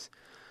said, guys.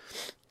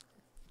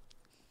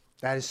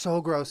 That is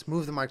so gross.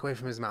 Move the mic away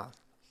from his mouth.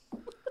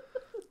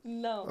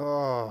 No.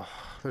 Oh,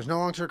 there's no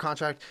long-term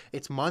contract.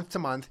 It's month to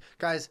month.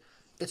 Guys,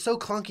 it's so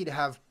clunky to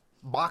have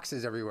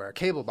boxes everywhere,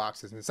 cable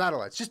boxes and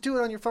satellites. Just do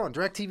it on your phone.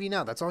 DirecTV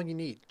Now. That's all you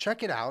need.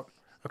 Check it out,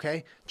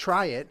 okay?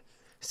 Try it.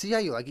 See how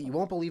you like it. You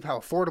won't believe how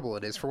affordable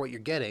it is for what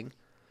you're getting.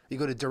 You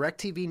go to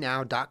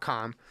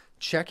directtvnow.com.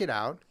 Check it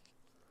out.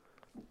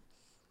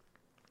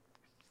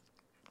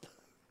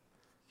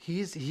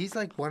 He's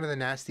like one of the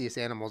nastiest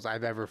animals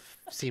I've ever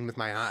seen with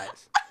my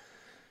eyes.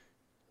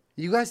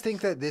 You guys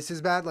think that this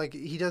is bad? Like,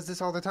 he does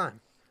this all the time.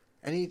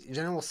 And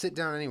Jenna will sit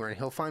down anywhere and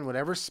he'll find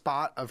whatever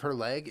spot of her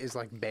leg is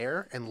like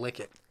bare and lick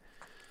it.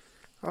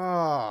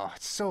 Oh,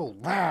 it's so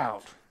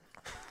loud.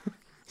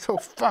 So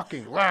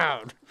fucking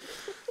loud.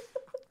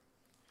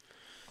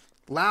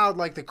 Loud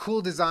like the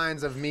cool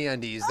designs of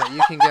MeUndies that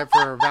you can get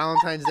for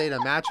Valentine's Day to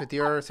match with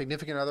your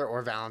significant other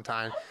or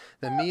Valentine.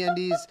 The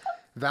MeUndies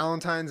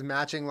Valentine's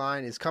matching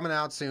line is coming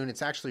out soon.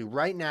 It's actually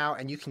right now,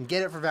 and you can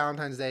get it for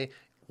Valentine's Day.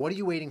 What are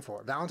you waiting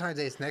for? Valentine's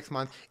Day is next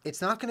month.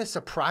 It's not going to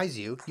surprise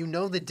you. You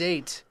know the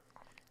date.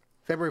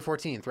 February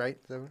 14th, right?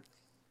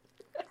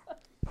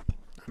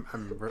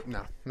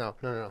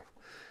 No.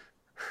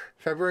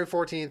 February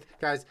 14th,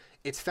 guys,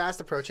 it's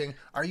fast approaching.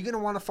 Are you going to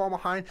want to fall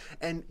behind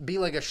and be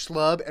like a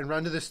schlub and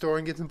run to the store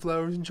and get some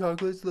flowers and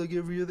chocolates like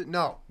every other?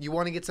 No, you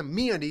want to get some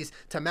MeUndies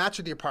to match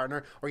with your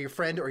partner or your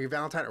friend or your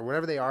Valentine or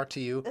whatever they are to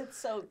you. It's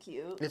so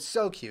cute. It's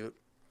so cute.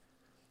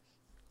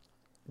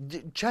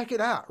 Check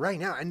it out right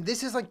now. And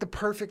this is like the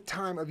perfect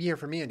time of year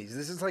for MeUndies.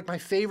 This is like my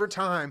favorite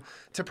time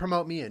to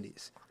promote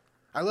MeUndies.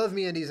 I love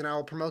MeUndies and I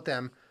will promote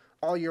them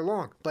all year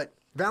long. But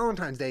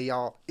Valentine's Day,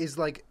 y'all, is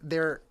like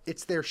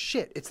it's their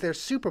shit. It's their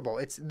Super Bowl.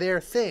 It's their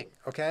thing,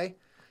 okay?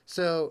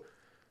 So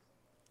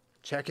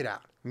check it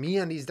out.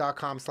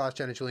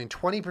 MeUndies.com/JennaJulian.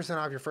 20%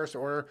 off your first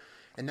order.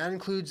 And that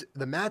includes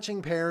the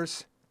matching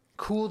pairs,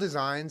 cool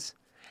designs.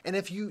 And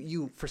if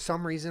you for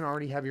some reason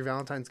already have your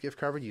Valentine's gift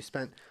covered, you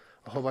spent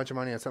a whole bunch of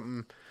money on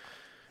something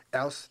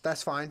else,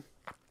 that's fine.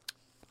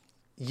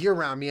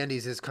 Year-round,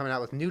 MeUndies is coming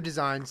out with new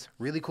designs,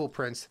 really cool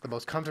prints, the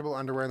most comfortable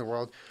underwear in the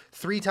world,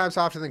 3 times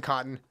softer than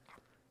cotton,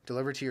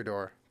 delivered to your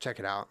door. Check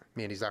it out.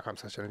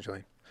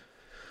 MeUndies.com/JennaJulian.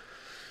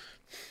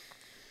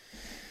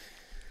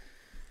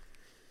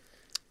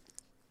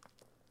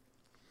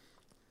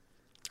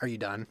 Are you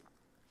done?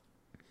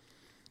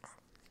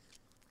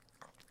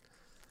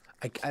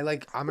 I'm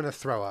going to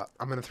throw up.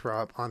 I'm going to throw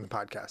up on the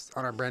podcast.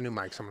 On our brand new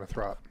mics, I'm going to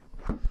throw up.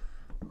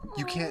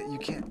 You can't,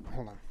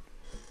 hold on.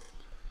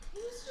 He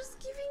was just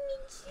giving me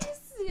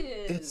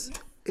kisses.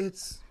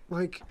 It's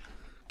like,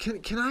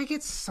 can I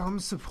get some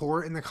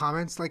support in the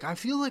comments? Like, I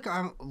feel like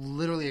I'm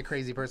literally a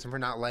crazy person for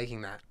not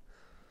liking that.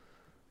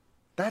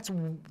 That's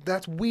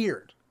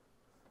weird.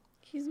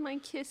 He's my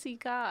kissy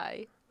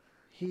guy.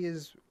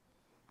 He's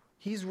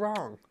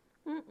wrong.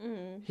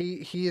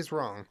 He is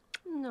wrong.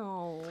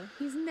 No,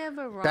 he's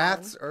never wrong.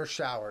 Baths or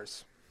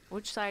showers?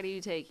 Which side are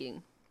you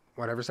taking?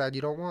 Whatever side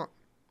you don't want.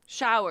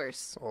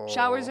 Showers.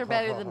 Showers are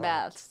better than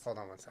baths. Hold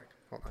on one second.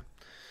 Hold on.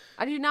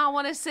 I do not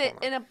want to sit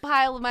in a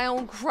pile of my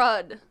own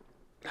crud.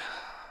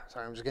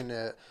 Sorry, I'm just getting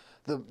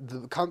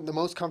the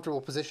most comfortable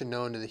position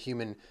known to the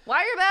human.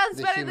 Why are baths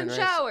the better human than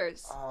race.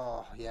 showers?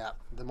 Oh, yeah.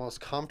 The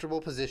most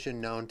comfortable position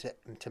known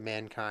to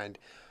mankind.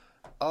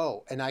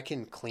 Oh, and I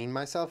can clean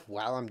myself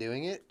while I'm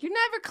doing it? You're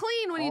never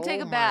clean when you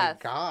take a bath.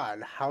 Oh my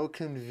God, how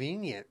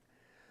convenient.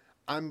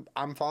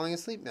 I'm falling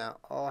asleep now.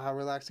 Oh, how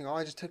relaxing. Oh,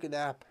 I just took a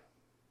nap.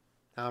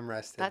 Now I'm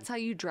rested. That's how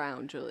you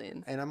drown,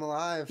 Julian. And I'm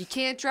alive. You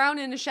can't drown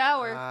in a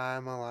shower.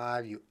 I'm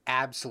alive. You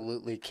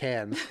absolutely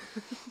can.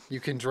 You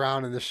can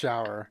drown in the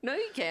shower. No,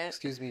 you can't.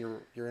 Excuse me,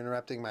 you're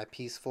interrupting my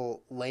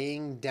peaceful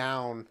laying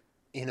down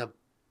in a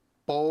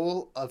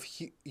bowl of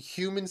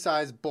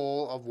human-sized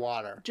bowl of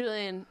water.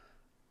 Julian,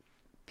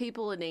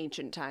 people in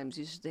ancient times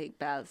used to take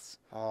baths.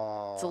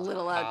 Oh, It's a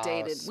little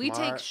outdated. We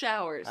take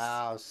showers.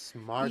 How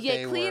smart You get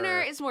they cleaner.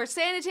 were. It's more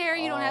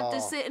sanitary. You don't have to Oh.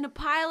 sit in a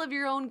pile of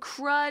your own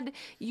crud.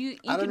 You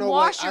I don't can know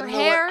wash your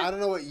hair. I don't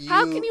know what you.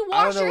 How can you I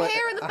don't wash know your what-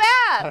 hair in the I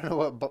bath? don't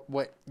know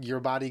what your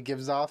body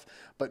gives off,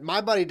 but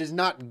my body does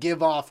not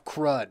give off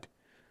crud.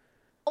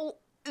 Oh,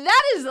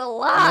 that is a No,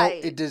 lie.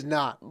 it does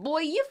not. Boy,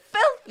 you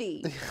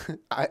filthy.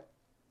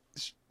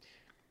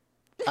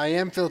 I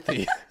am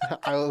filthy.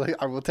 I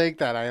will take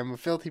that. I am a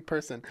filthy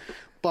person,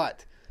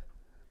 but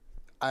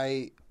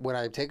when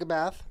I take a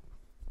bath,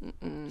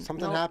 something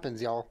Nope.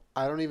 happens, y'all.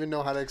 I don't even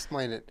know how to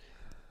explain it.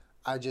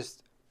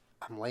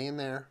 I'm laying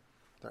there.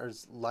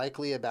 There's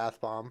likely a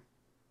bath bomb.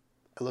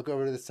 I look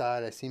over to the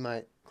side. I see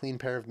my clean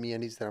pair of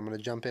MeUndies that I'm gonna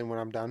jump in when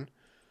I'm done,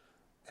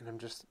 and I'm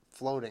just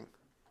floating.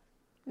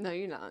 No,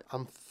 you're not.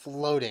 I'm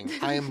floating.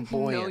 I am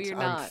buoyant. you're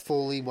I'm not.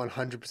 fully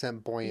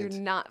 100% buoyant.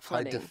 You're not I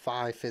floating.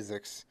 defy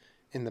physics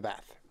in the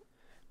bath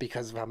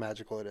because of how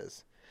magical it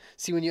is.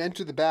 See, when you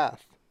enter the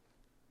bath,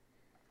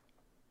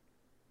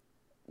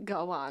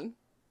 Go on.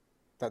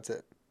 that's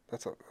it.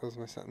 That was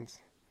my sentence.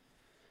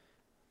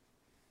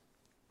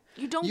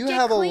 You don't You get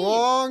have clean. a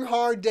long,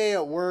 hard day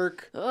at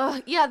work.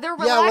 Ugh, yeah, they're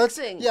Yeah,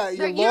 relaxing. your You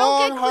don't get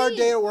long, hard clean.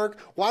 day at work.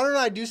 Why don't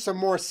I do some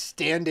more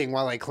standing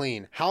while I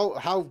clean?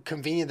 How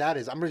convenient that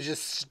is. I'm gonna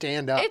just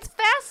stand up. It's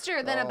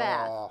faster than a Oh.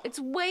 bath. It's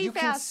way you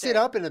faster. can sit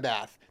up in a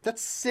bath.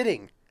 That's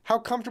sitting. How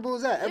comfortable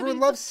is that? Everyone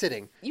but- loves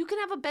sitting. You can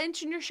have a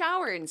bench in your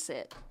shower and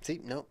sit. See,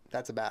 no,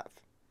 that's a bath.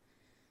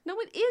 No,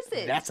 it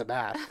isn't. That's a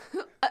bath.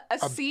 a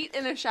seat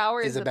in a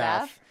shower is a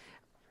bath.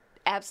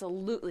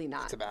 Absolutely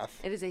not. It's a bath.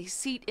 It is a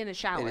seat in a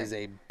shower. It is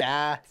a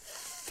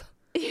bath.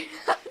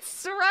 It's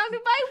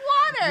surrounded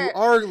by water. You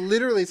are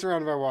literally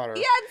surrounded by water.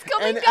 Yeah, it's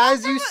coming And down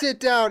as you from sit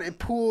down, it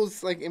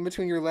pools like in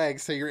between your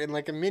legs, so you're in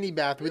like a mini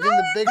bath within No,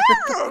 the big.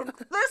 no.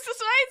 This is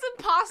why it's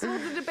impossible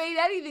to debate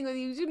anything with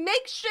you. You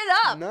make shit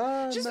up.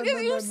 No, Just no, because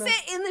no, you no, no.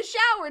 sit in the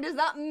shower does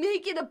not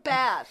make it a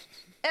bath.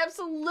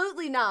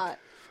 Absolutely not.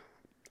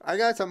 I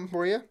got something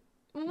for you.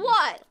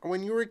 What?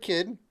 When you were a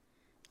kid,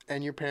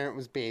 and your parent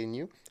was bathing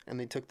you, and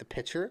they took the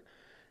pitcher,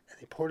 and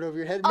they poured it over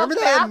your head. Remember Of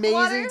that bath amazing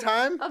water?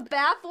 time? Of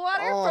bath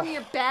water from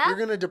your bath? You're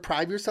gonna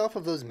deprive yourself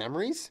of those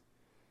memories.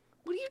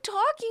 What are you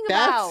talking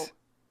Baths about?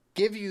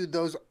 give you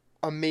those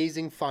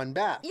amazing fun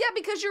baths. Yeah,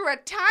 because you're a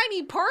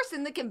tiny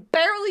person that can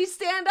barely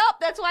stand up.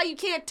 That's why you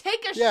can't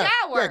take a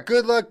shower. Yeah,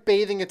 good luck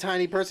bathing a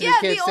tiny person Yeah,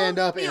 who can't the stand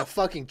ol- up in the- a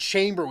fucking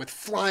chamber with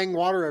flying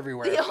water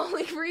everywhere. The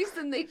only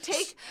reason they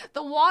take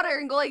the water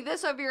and go like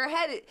this over your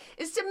head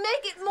is to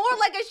make it more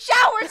like a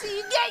shower so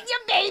you get your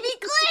baby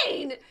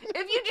clean.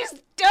 If you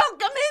just don't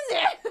come in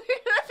there, you're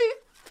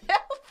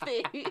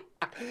gonna be filthy.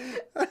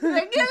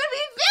 They're gonna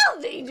be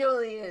filthy,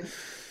 Julian.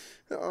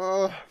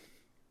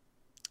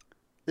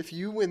 If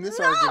you win this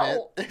No!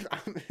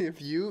 argument,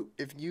 if you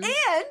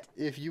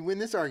And win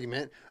this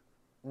argument,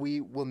 we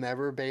will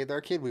never bathe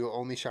our kid. We will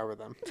only shower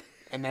them.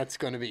 And that's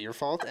going to be your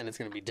fault, and it's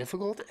going to be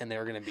difficult, and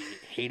they're going to be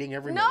hating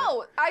every minute.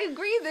 no, I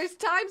agree. There's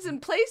times and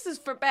places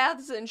for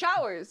baths and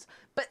showers,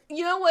 but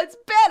you know what's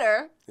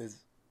better?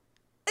 Is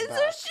Is bath.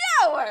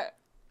 a shower.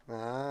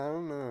 I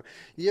don't know.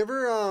 You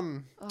ever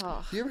Oh,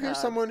 you ever hear God.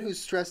 someone who's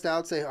stressed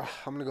out say, "Oh,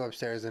 I'm gonna go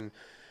upstairs and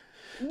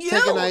You,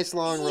 take a nice,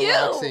 long, you.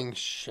 relaxing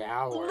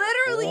shower"?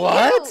 Literally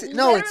what? you.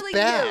 No, it's Literally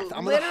bath. you.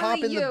 I'm gonna hop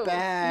in Literally the you.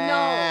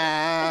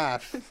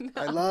 bath.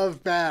 I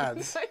love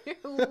baths.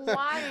 You're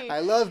lying. I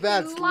love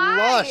baths. You're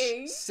Lush.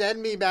 lying.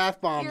 Send me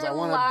bath bombs. You're I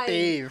want lying to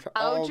bathe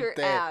all out your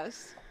day.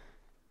 ass.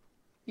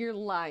 You're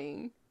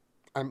lying.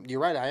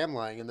 You're right. I am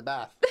lying in the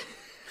bath.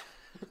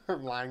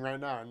 I'm lying right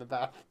now in the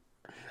bath.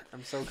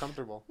 I'm so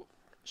comfortable.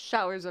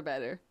 Showers are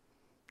better.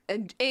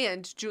 And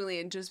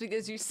Julian, just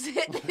because you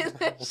sit in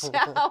the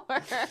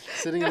shower,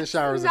 Sitting in the does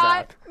shower is a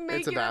not bath. make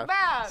It's a it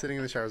bath. Sitting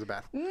in the shower is a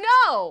bath. No.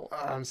 Oh,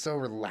 I'm so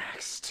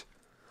relaxed.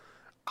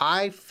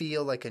 I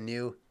feel like a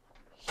new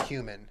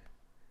human.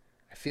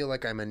 I feel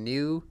like I'm a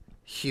new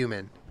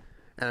human.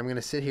 And I'm going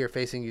to sit here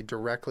facing you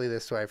directly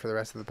this way for the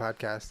rest of the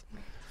podcast.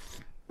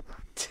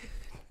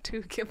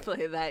 Two can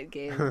play that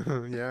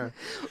game. Yeah.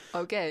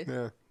 Okay.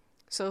 Yeah.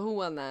 So who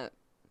won that?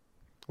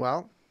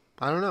 Well,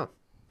 I don't know.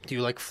 Do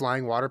you like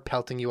flying water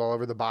pelting you all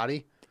over the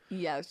body?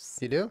 Yes.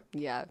 You do?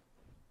 Yeah.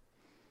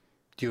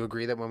 Do you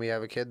agree that when we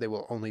have a kid, they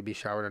will only be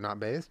showered and not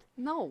bathed?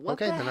 No. What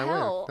Okay, the then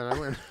hell? I win. Then I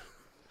win.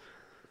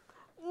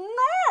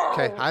 No.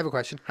 Okay, I have a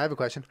question.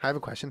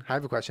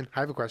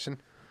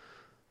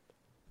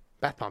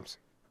 Bath bombs.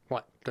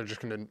 What? They're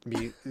just going to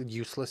be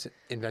useless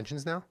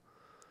inventions now?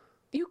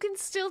 You can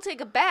still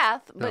take a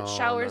bath, but No,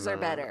 showers no, are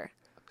no. better.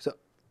 So,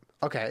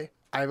 okay.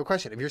 I have a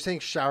question. If you're saying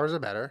showers are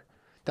better,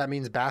 that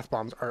means bath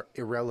bombs are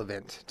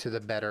irrelevant to the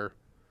better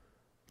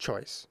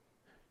choice.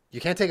 You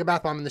can't take a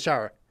bath bomb in the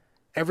shower.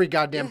 Every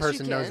goddamn Yes, you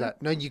person knows can.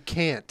 that. No, you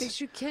can't.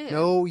 Yes, you can.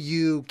 No,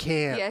 you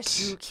can't.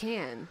 Yes, you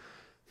can.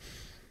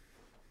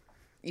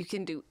 You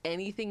can do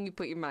anything you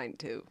put your mind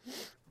to.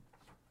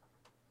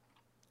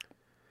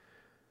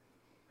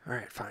 All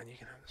right, fine. You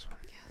can have this one.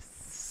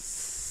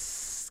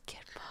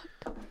 Get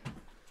fucked.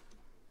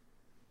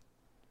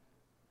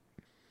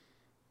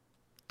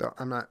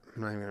 I'm not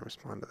even going to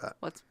respond to that.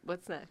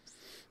 What's next?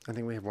 I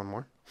think we have one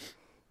more.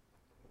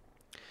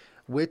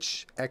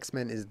 Which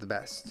X-Men is the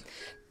best?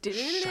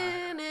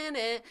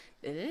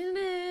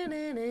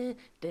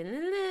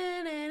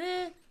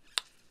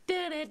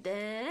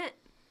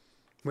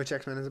 Which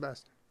X-Men is the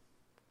best?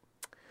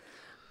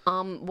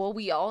 Well,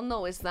 we all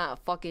know it's not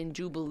fucking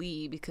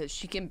Jubilee because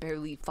she can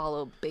barely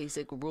follow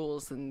basic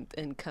rules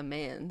and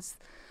commands.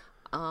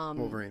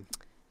 Wolverine.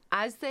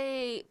 I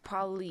say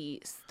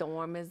probably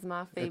Storm is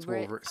my It's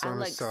favorite. Wolverine. I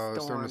like Storm.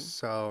 Storm is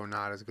so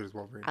not as good as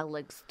Wolverine. I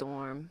like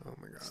Storm. Oh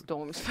my god.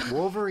 Storm's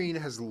Wolverine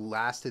has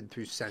lasted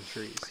through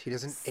centuries. He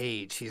doesn't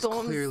age. He's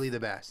Storm's- clearly the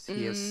best.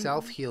 He is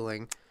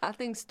self-healing. I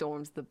think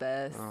Storm's the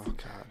best. Oh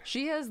god.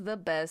 She has the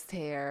best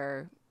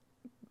hair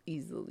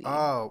easily.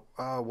 Oh,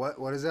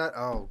 what is that?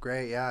 Oh,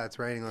 great. Yeah, it's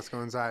raining. Let's go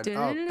inside.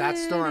 Oh,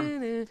 that's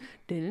Storm.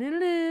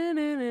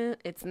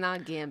 It's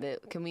not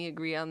Gambit. Can we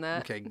agree on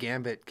that? Okay,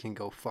 Gambit can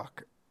go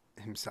fuck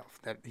himself.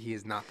 That he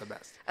is not the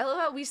best. I love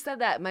how we said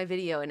that in my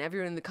video, and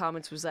everyone in the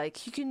comments was like,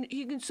 he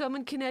can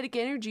summon kinetic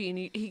energy, and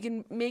he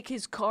can make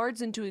his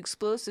cards into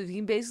explosives. He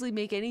can basically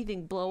make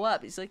anything blow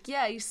up. He's like,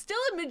 yeah, he's still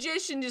a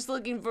magician just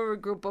looking for a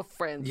group of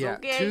friends, Yeah,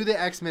 okay? to the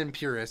X-Men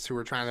purists who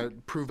were trying to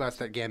prove us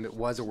that Gambit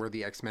was a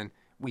worthy X-Men,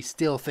 we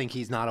still think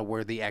he's not a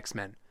worthy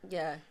X-Men.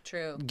 Yeah,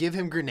 true. Give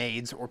him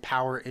grenades or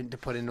power to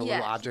put into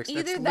little objects.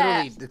 Either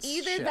That's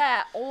either shit.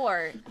 that,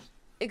 or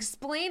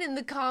explain in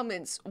the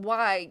comments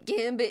why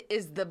Gambit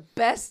is the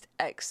best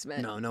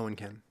X-Men. No, no one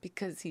can.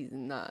 Because he's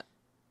not.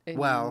 And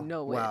Well, you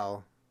know it.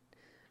 well,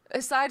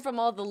 Aside from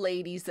all the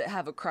ladies that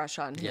have a crush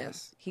on him,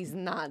 Yes. he's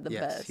not the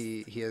yes, best.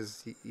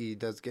 he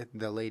does get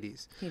the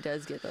ladies. He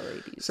does get the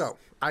ladies. So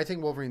I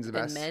think Wolverine's the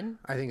best. men?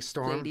 I think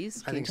Storm.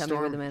 Ladies, I can you think tell Storm.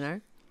 me where the men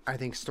are? I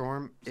think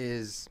Storm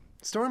is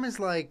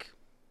like,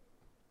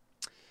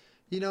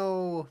 you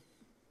know,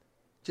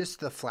 just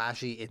the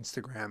flashy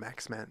Instagram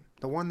X-Men.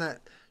 The one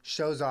that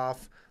shows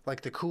off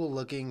like the cool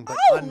looking but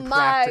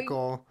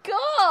unpractical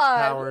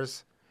God!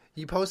 powers.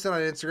 You post it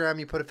on Instagram,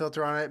 you put a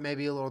filter on it,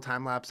 maybe a little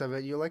time lapse of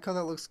it. You're like, oh,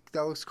 that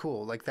looks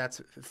cool. Like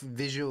that's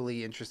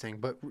visually interesting.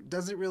 But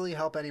does it really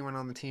help anyone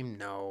on the team?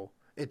 No,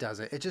 it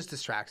doesn't. It just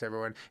distracts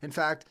everyone. In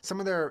fact, some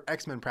of their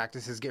X-Men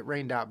practices get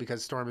rained out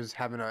because Storm is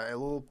having a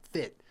little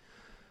fit.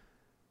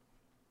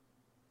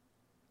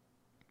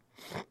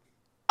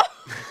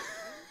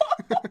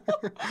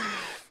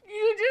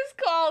 You just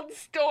called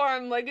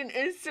Storm like an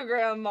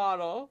Instagram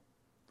model.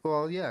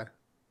 Well, yeah.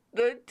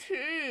 The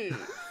tea.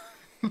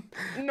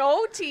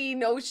 No tea,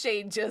 no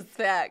shade, just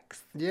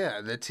facts. Yeah,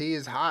 the tea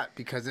is hot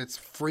because it's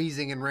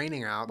freezing and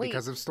raining out Wait,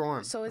 because of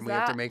Storm. So is and we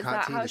have that, to make is hot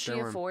that tea how to she stay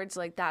warm. affords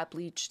like that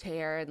bleached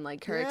hair and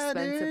like her Yeah,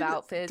 expensive dude.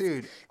 outfits?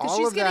 Dude, 'Cause all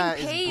she's of that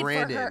getting is paid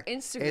branded. for her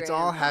Instagram. It's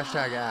all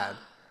hashtag ad.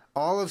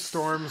 All of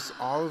Storm's,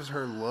 all of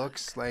her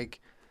looks,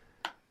 like,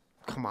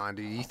 come on,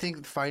 dude. You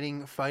think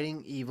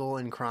fighting evil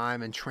and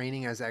crime and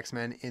training as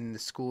X-Men in the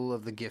School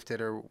of the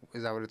Gifted, or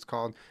is that what it's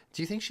called?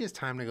 Do you think she has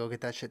time to go get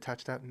that shit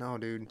touched up? No,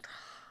 dude.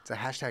 It's a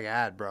hashtag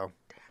ad, bro.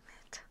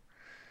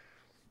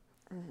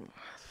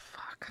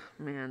 Fuck,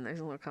 man, there's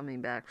no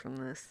coming back from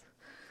this.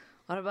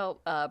 What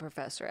about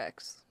Professor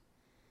X?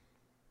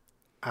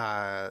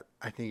 I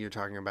think you're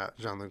talking about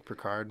Jean-Luc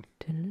Picard.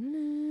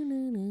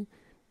 Am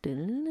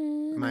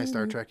I a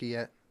Star Trekkie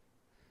yet?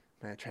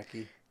 Am I a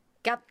Trekkie?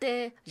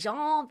 Captain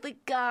Jean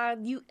Picard,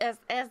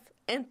 USS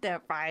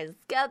Enterprise.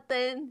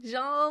 Captain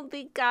Jean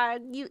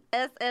Picard,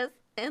 USS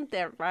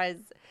Enterprise.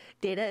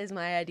 Data is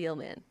my ideal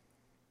man.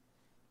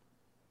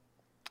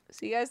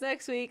 See you guys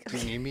next week. Do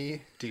you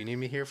need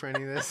me here for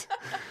any of this?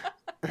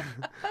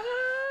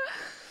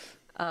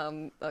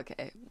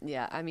 Okay.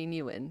 Yeah, I mean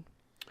you win.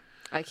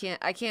 I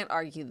can't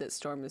argue that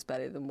Storm is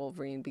better than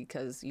Wolverine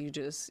because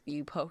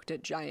you poked a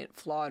giant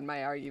flaw in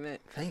my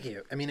argument. Thank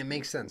you. I mean, it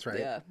makes sense,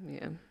 right?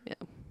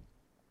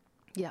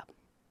 Yeah.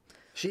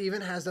 She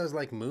even has those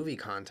like movie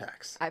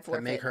contacts I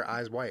that make forfeit. her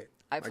eyes white.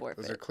 I Like, forfeit.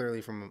 those are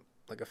clearly from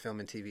like a film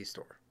and TV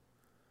store.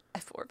 I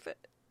forfeit.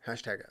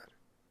 Hashtag ad.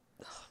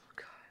 Oh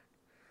god.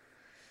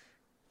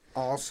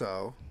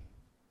 Also,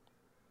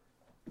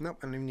 nope,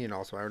 I don't even need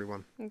also. I already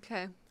won.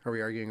 Okay. Are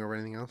we arguing over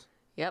anything else?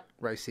 Yep.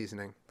 Rice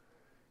seasoning.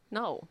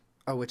 No.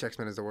 Oh, which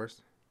X-Men is the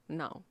worst?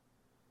 No.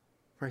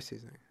 Rice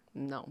seasoning.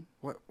 No.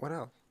 What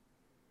else?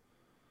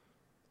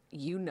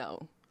 You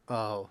know.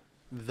 Oh,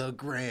 the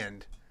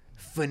grand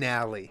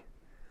finale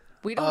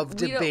We of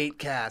don't. Debate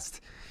Cast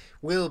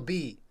will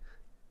be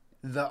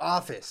The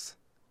Office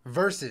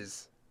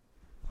versus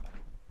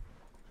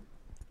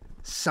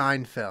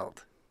Seinfeld.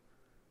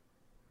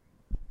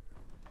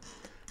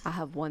 I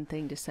have one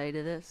thing to say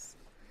to this.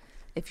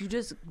 If you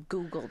just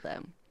Google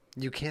them.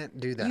 You can't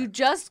do that. You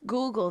just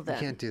Google them.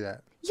 You can't do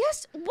that.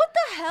 Yes, what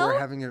the hell? We're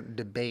having a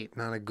debate,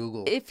 not a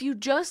Google. If you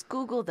just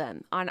Google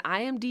them on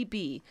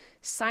IMDb,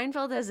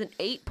 Seinfeld has an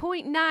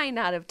 8.9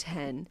 out of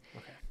 10.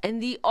 Okay.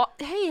 And the No,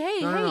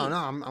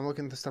 I'm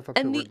looking the stuff up.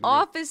 And The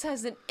Office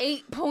has an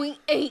 8.8.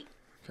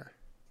 Okay.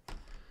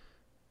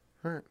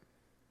 All right.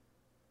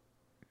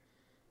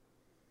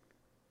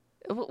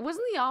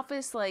 Wasn't The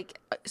Office like?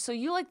 So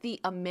you like the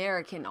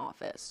American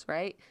Office,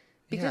 right?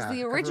 Because Yeah,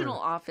 the original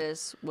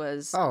Office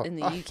was in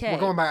the UK. We're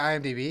going by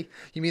IMDb.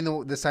 You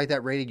mean the site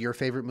that rated your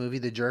favorite movie,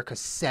 The Jerk, a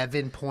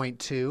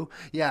 7.2?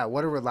 Yeah,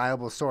 what a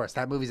reliable source.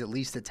 That movie's at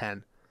least a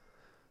 10.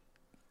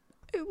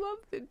 I love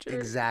The Jerk.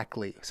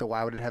 Exactly. So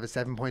why would it have a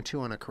 7.2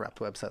 on a corrupt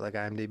website like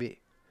IMDb?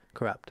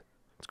 Corrupt.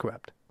 It's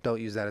corrupt.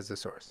 Don't use that as a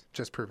source.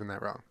 Just proving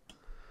that wrong.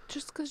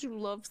 Just because you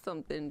love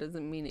something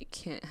doesn't mean it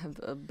can't have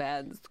a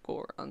bad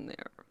score on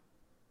there.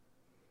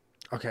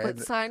 Okay. But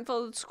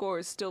Seinfeld's score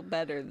is still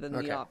better than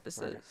Okay. The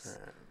Office's.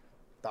 All right.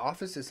 The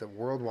Office is a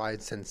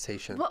worldwide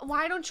sensation. But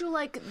why don't you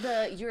like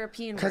the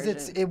European version?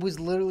 Because it was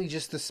literally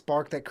just the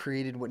spark that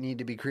created what needed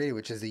to be created,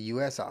 which is the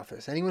U.S.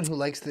 Office. Anyone who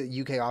likes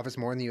the UK Office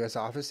more than the U.S.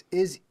 Office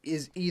is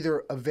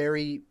either a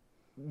very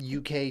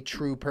UK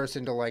true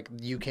person to like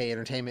UK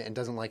entertainment and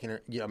doesn't like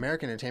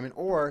American entertainment,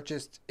 or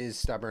just is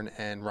stubborn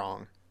and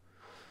wrong.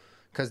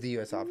 Because the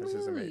U.S. Office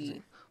is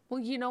amazing. Well,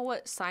 you know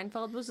what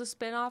Seinfeld was a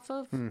spinoff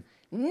of?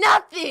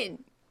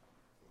 Nothing!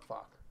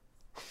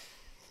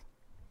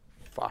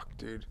 Fuck,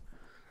 dude.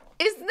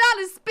 It's not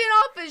a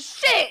spinoff of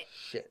shit!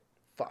 Shit.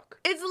 Fuck.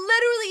 It's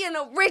literally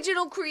an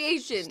original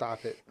creation.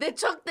 Stop it. That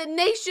took the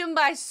nation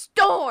by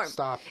storm.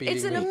 Stop beating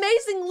It's an me.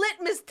 amazing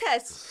litmus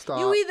test. Stop.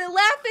 You either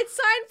laugh at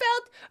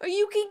Seinfeld or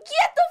you can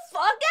get the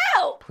fuck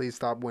out. Please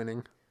stop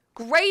winning.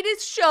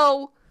 Greatest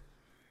show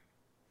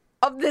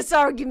of this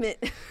argument.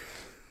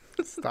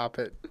 Stop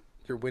it.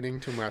 You're winning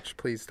too much.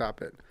 Please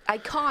stop it.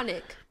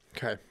 Iconic.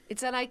 Okay.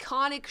 It's an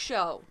iconic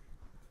show.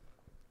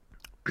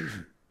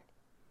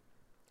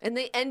 And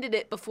they ended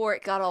it before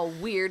it got all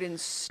weird and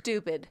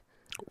stupid.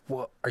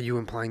 What are you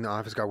implying? The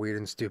Office got weird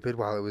and stupid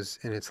while it was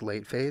in its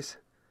late phase?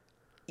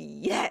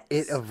 Yes.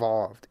 It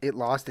evolved. It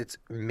lost its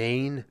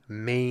main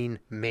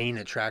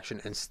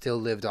attraction and still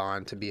lived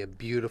on to be a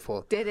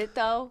beautiful, Did it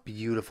though?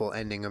 beautiful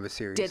ending of a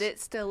series. Did it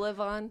still live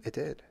on? It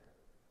did.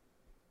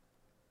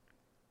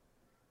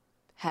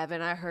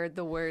 Haven't I heard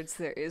the words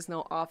 "There is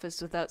no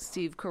office without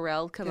Steve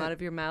Carell" come out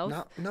of your mouth?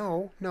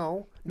 No.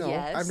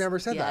 Yes, I've never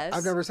said that. yes,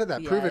 I've never said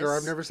that. Prove it or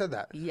I've yes, never said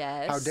that.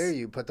 yes. How dare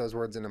you put those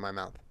words into my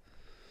mouth?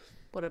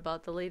 What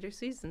about the later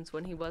seasons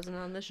when he wasn't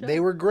on the show? They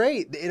were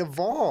great. It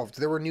evolved.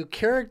 There were new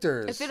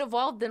characters. If it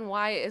evolved, then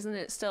why isn't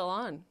it still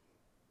on?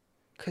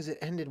 Because it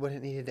ended when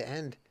it needed to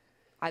end.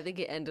 I think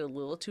it ended a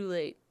little too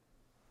late.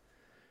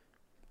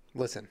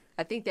 Listen.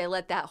 I think they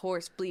let that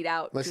horse bleed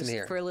out Listen just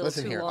here. for a little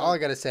Listen too here. long. All I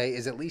gotta say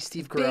is at least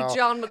Steve Carell. Big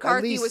John at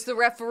McCarthy least- was the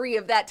referee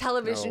of that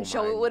television Oh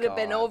show. my It would have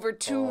been God. over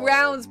 2 Oh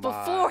rounds my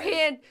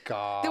beforehand.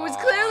 God. There was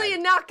clearly a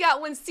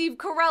knockout when Steve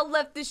Carell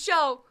left the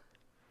show.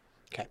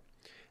 Okay.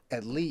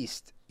 At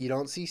least you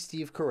don't see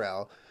Steve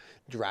Carell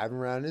driving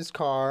around in his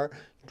car,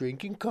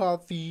 drinking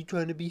coffee,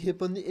 trying to be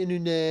hip on the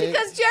internet.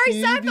 Because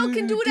Jerry Seinfeld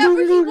can do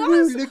whatever he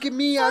wants Look at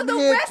me, for I'm the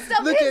hip. rest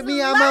of Look his at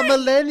me, I'm life. a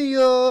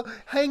millennial.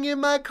 Hang in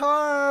my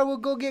car. We'll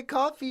go get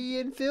coffee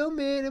and film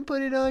it and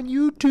put it on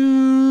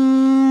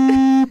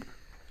YouTube.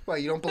 Well,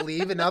 you don't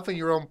believe enough in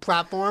your own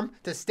platform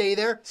to stay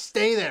there?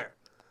 Stay there.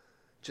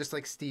 Just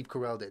like Steve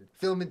Carell did.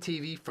 Film and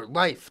TV for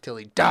life till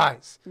he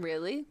dies.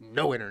 Really?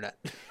 No internet.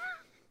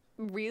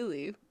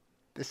 Really?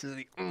 This is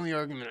the only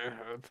argument I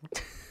have.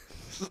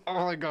 This is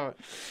all I got.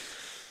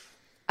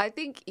 I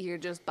think you're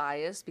just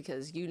biased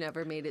because you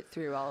never made it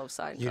through all of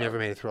Seinfeld. You never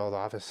made it through all the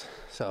Office.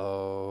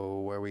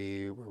 So where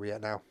we at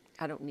now?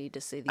 I don't need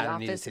to see The I don't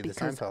need to Office see the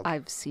because Seinfeld.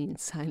 I've seen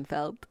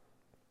Seinfeld.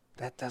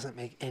 That doesn't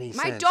make any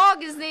My sense.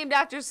 dog is named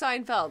after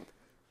Seinfeld.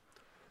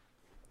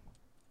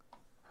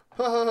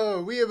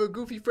 Oh, we have a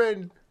goofy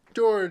friend,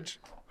 George.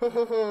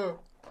 The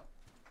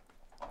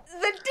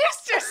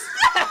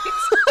disrespect!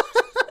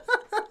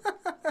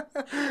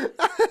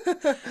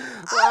 Wow.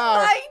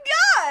 Oh my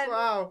god!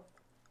 Wow.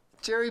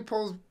 Jerry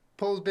pulls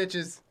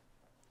bitches.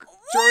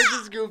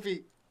 George is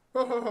goofy.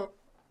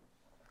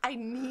 I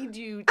need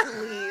you to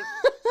leave.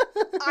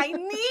 I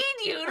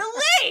need you to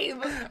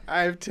leave!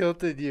 I've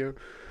tilted you.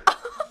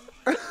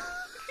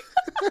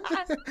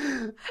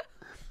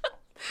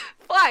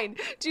 Fine.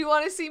 Do you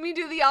want to see me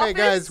do The Office? Hey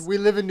guys, we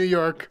live in New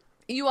York.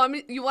 You want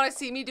to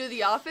see me do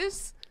The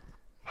Office?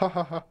 Ha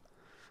ha ha.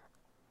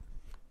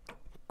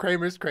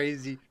 Kramer's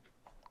crazy.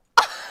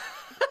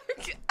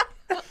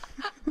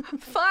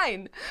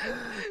 Fine.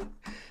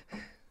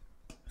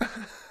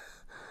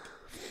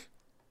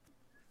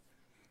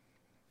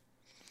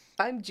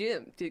 I'm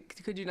Jim.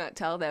 Could you not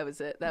tell that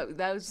was it?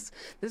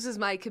 This is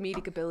my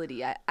comedic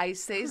ability. I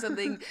say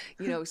something,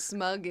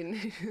 smug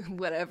and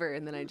whatever,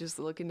 and then I just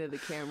look into the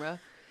camera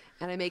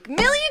and I make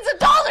millions of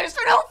dollars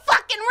for no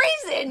fucking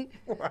reason.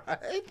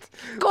 What?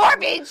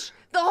 Garbage.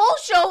 The whole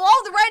show,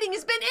 all the writing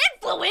has been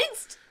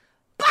influenced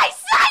by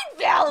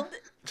Seinfeld.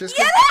 Just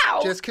Get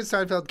out! Just because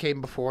Seinfeld came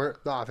before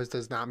The Office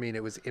does not mean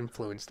it was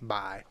influenced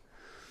by.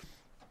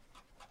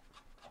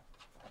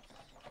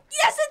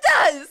 Yes, it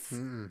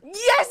does.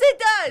 Yes,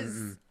 it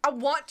does. I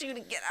want you to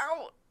get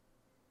out.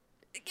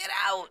 Get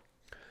out.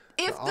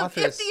 If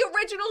the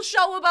original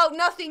show about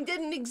nothing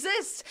didn't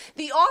exist,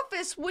 The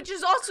Office, which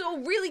is also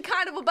really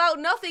kind of about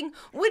nothing,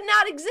 would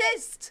not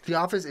exist. The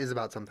Office is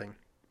about something.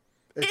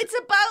 It's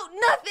about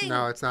nothing.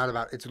 No, it's not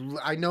about.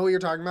 I know what you're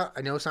talking about.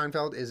 I know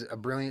Seinfeld is a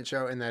brilliant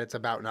show in that it's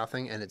about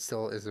nothing, and it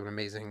still is an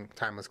amazing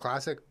timeless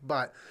classic.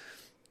 But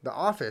The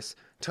Office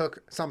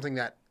took something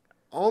that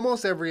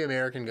almost every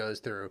American goes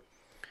through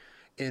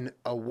in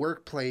a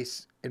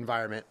workplace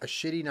environment, a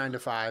shitty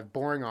 9-to-5,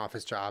 boring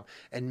office job,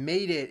 and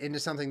made it into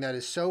something that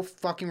is so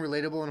fucking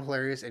relatable and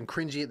hilarious and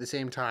cringy at the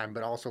same time,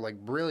 but also like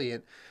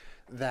brilliant.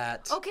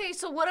 Okay,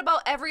 so what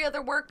about every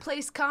other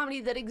workplace comedy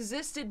that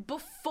existed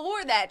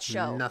before that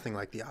show? Nothing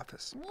like The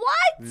Office.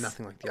 What?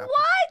 Nothing like The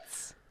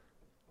Office.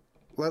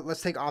 What?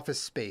 Let's take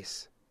Office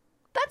Space.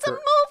 That's a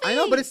movie. I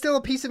know, but it's still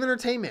a piece of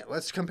entertainment.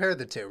 Let's compare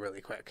the two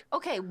really quick.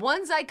 Okay,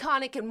 one's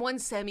iconic and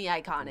one's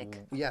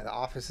semi-iconic. Yeah, The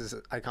Office is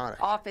iconic.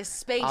 Office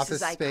Space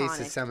is iconic. Office Space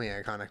is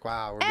semi-iconic.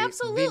 Wow.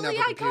 Absolutely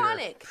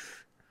iconic.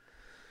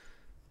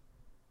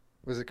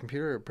 Was it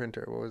computer or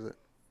printer? What was it?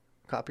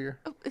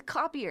 Copier?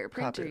 Copier,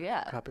 printer,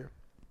 yeah. Copier.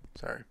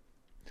 Sorry.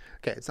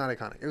 Okay, it's not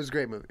iconic. It was a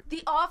great movie.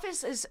 The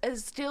Office is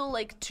still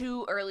like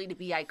too early to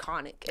be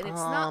iconic, and it's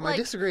not like. I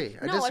disagree.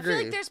 I feel like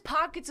there's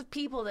pockets of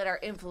people that are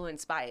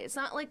influenced by it. It's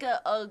not like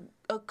a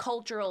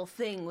cultural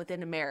thing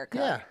within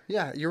America.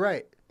 Yeah, you're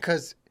right.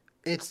 Because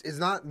it's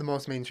not the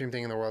most mainstream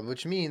thing in the world,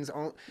 which means.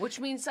 Which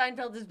means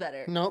Seinfeld is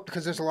better. No,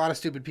 because there's a lot of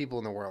stupid people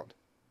in the world.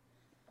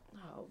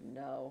 Oh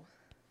no,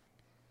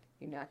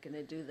 you're not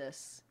gonna do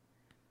this.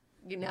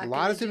 You're not. A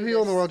lot of stupid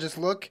people in the world. Just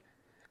look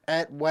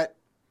at what.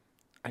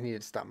 I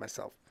needed to stop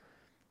myself.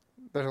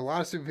 There's a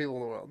lot of stupid people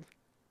in the world.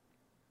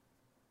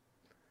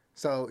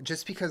 So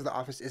just because The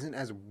Office isn't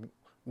as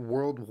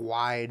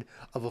worldwide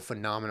of a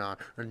phenomenon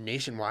or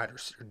nationwide or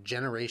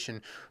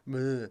generation,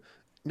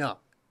 no.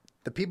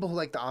 The people who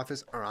like The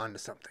Office are onto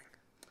something.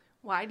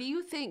 Why do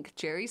you think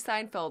Jerry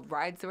Seinfeld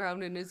rides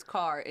around in his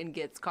car and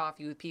gets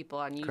coffee with people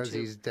on YouTube? Because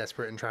he's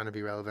desperate and trying to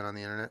be relevant on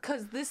the internet.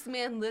 Because this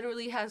man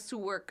literally has to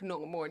work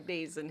no more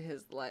days in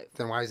his life.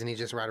 Then why doesn't he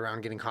just ride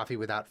around getting coffee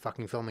without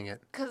fucking filming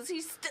it? Because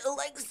he still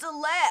likes to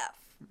laugh.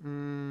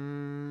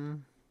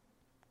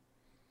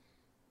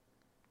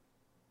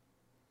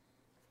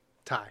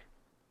 Ty.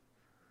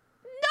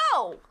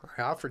 No!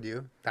 I offered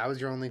you. That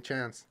was your only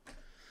chance.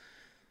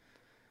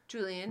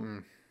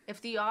 Julian,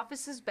 if The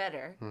Office is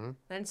better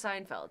than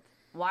Seinfeld,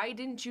 why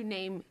didn't you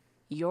name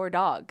your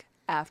dog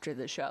after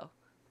the show?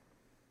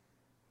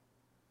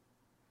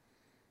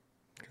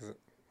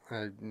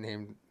 Because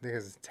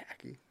it's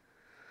tacky.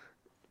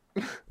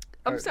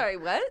 I'm sorry,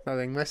 what?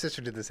 Nothing. My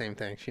sister did the same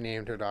thing. She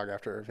named her dog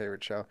after her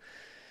favorite show.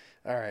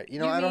 All right.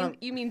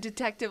 You mean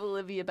Detective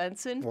Olivia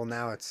Benson? Well,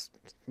 now it's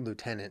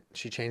Lieutenant.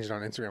 She changed it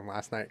on Instagram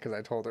last night because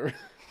I told her.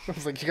 I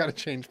was like, you got to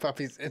change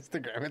Puppy's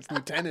Instagram. It's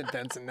Lieutenant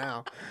Benson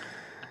now.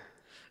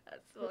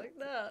 That's like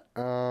that.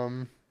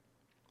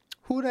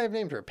 Who would I have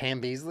named her? Pam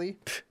Beasley?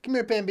 Come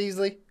here, Pam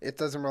Beasley. It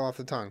doesn't roll off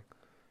the tongue.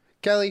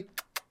 Kelly.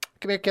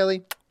 Come here,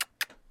 Kelly.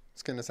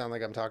 It's going to sound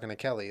like I'm talking to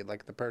Kelly,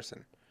 like the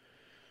person.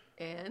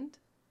 And?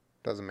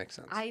 Doesn't make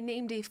sense. I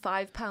named a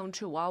 5-pound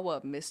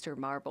Chihuahua Mr.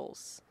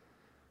 Marbles.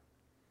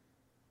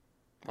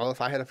 Well, if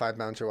I had a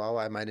 5-pound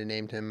Chihuahua, I might have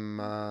named him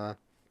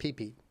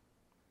Pee-Pee.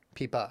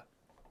 Peepa.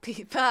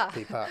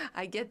 Peepa.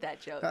 I get that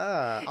joke.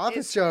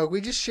 Office joke.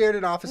 We just shared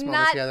an Office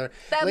moment together.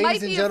 That Ladies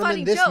might and be gentlemen, a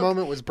funny this joke.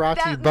 moment was brought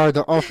to you by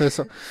The Office.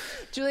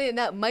 Julian,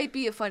 that might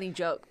be a funny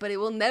joke, but it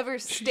will never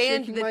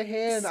stand shaking the my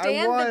hand. stand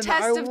I won. the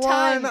test I of won.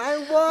 time. I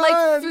won.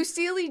 Like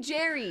Fusilli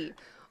Jerry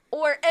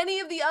or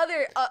any of the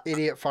other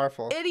Idiot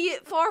Farfel.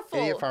 Idiot Farfel.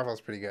 Idiot Farfel's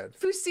pretty good.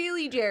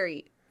 Fusilli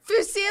Jerry.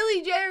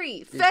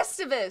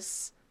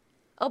 Festivus.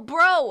 A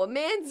bro, a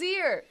man's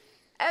ear.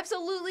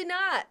 Absolutely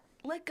not.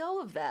 Let go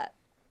of that.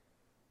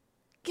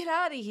 Get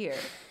out of here.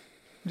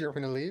 You're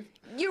going to leave?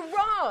 You're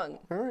wrong.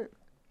 All right.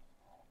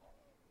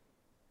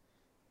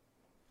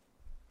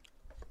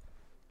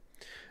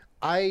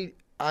 I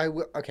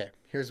will. Okay.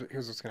 Here's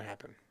what's going to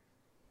happen.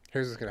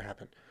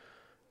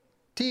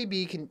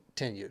 TB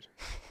continued.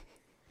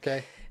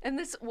 Okay. And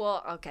this,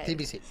 okay.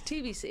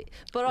 TBC.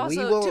 But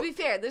to be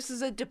fair, this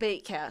is a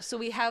debate cast, so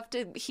we have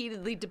to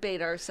heatedly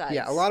debate our sides.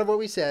 Yeah, a lot of what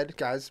we said,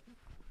 guys,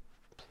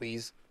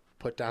 please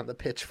put down the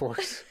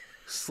pitchforks.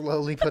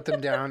 Slowly put them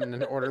down in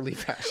an orderly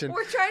fashion.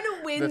 We're trying to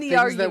win the things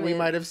argument. That we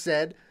might have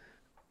said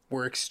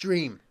were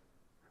extreme,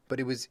 but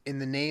it was in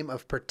the name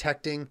of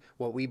protecting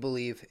what we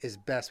believe is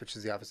best, which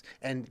is The Office.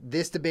 And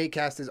this debate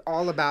cast is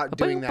all about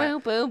doing that.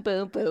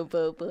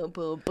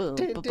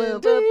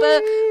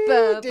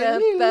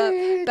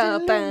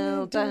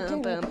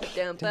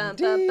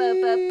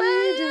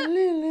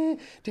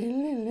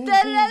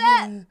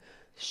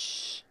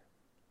 Shh.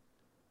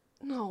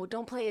 No,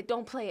 don't play it.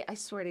 Don't play it. I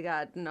swear to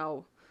God,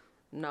 no.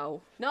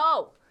 No.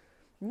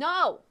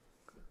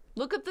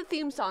 Look up the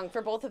theme song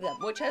for both of them.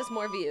 Which has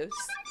more views?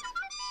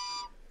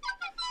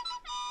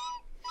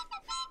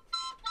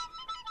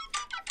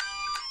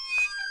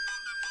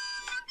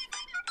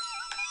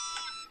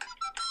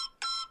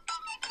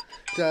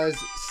 Does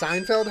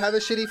Seinfeld have a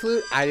shitty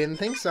flute? I didn't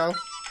think so.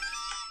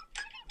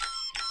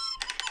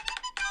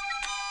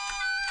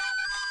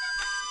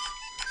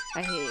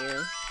 I hate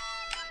you.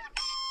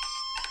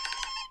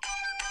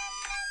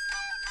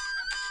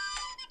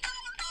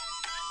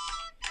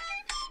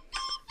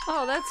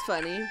 Oh, that's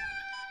funny.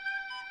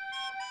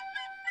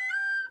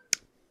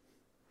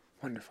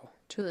 Wonderful.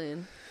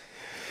 Julian.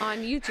 On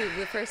YouTube,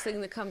 the first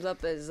thing that comes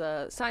up is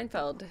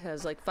Seinfeld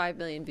has like 5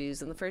 million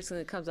views, and the first thing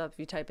that comes up if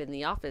you type in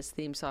the Office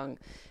theme song,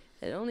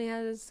 it only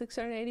has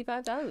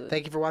 685,000.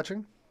 Thank you for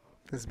watching.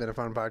 This has been a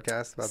fun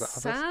podcast about the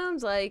Office.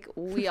 Sounds like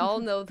we all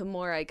know the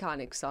more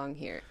iconic song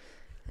here,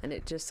 and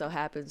it just so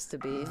happens to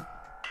be.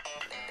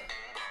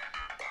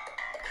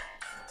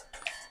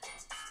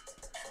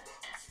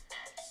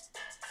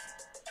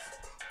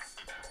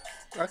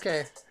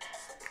 Okay.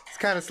 This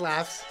kind of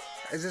slaps.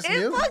 Is this It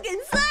new?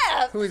 fucking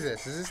slaps! Who is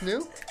this? Is this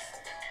new?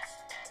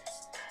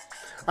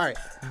 Alright,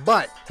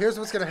 but here's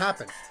what's going to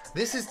happen.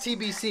 This is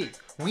TBC.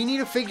 We need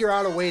to figure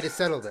out a way to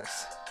settle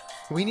this.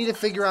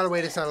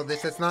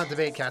 That's not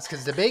DebateCast,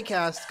 because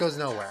DebateCast goes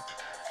nowhere.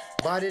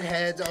 Butted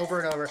heads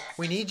over and over.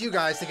 We need you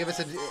guys to give us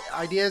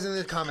ideas in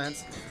the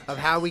comments of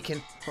how we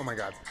can, oh my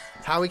god,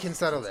 how we can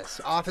settle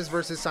this. Office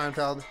versus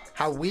Seinfeld.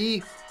 How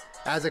we,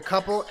 as a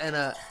couple and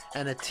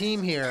a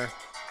team here,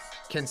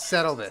 can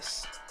settle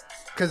this.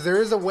 Because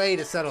there is a way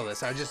to settle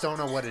this. I just don't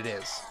know what it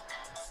is.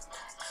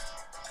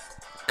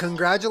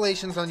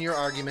 Congratulations on your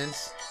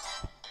arguments.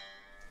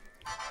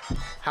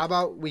 How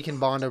about we can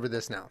bond over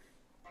this now?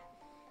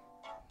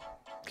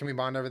 Can we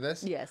bond over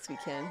this? Yes, we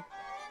can.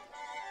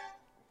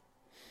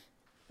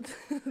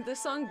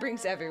 This song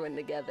brings everyone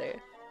together.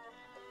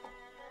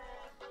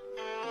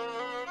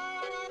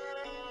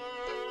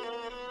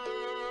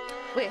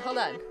 Wait, hold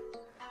on.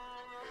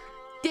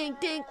 Ding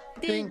ding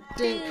Ding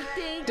ding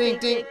ding ding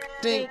ding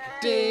ding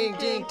ding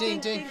ding ding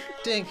ding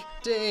ding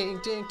ding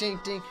ding ding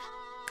ding.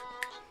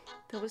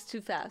 That was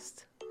too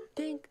fast.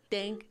 Ding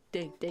ding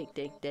ding ding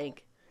ding ding.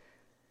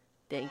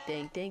 Ding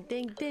ding ding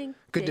ding ding.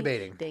 Good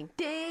debating. Ding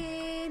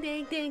ding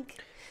ding ding.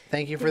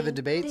 Thank you for the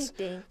debates.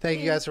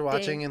 Thank you guys for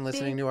watching and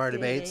listening to our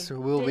debates.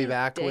 We'll be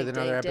back with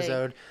another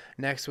episode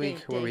next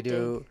week where we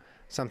do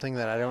something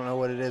that I don't know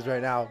what it is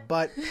right now.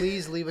 But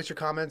please leave us your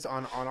comments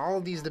on all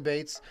of these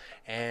debates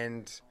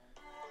and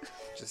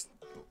just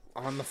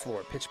on the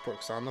floor.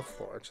 Pitchforks on the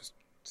floor. Just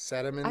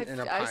set them in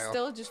a pile. I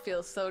still just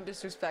feel so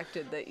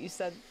disrespected that you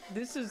said,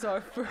 "This is our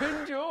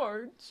friend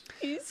George.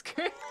 He's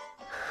great."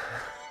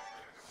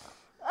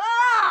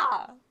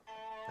 Ah!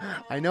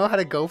 I know how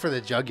to go for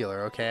the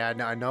jugular, okay?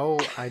 I know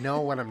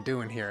what I'm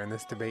doing here in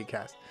this debate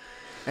cast.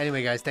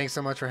 Anyway, guys, thanks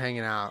so much for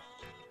hanging out.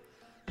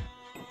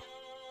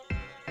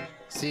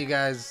 See you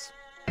guys.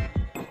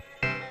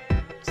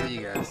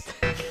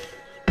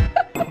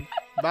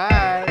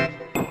 Bye.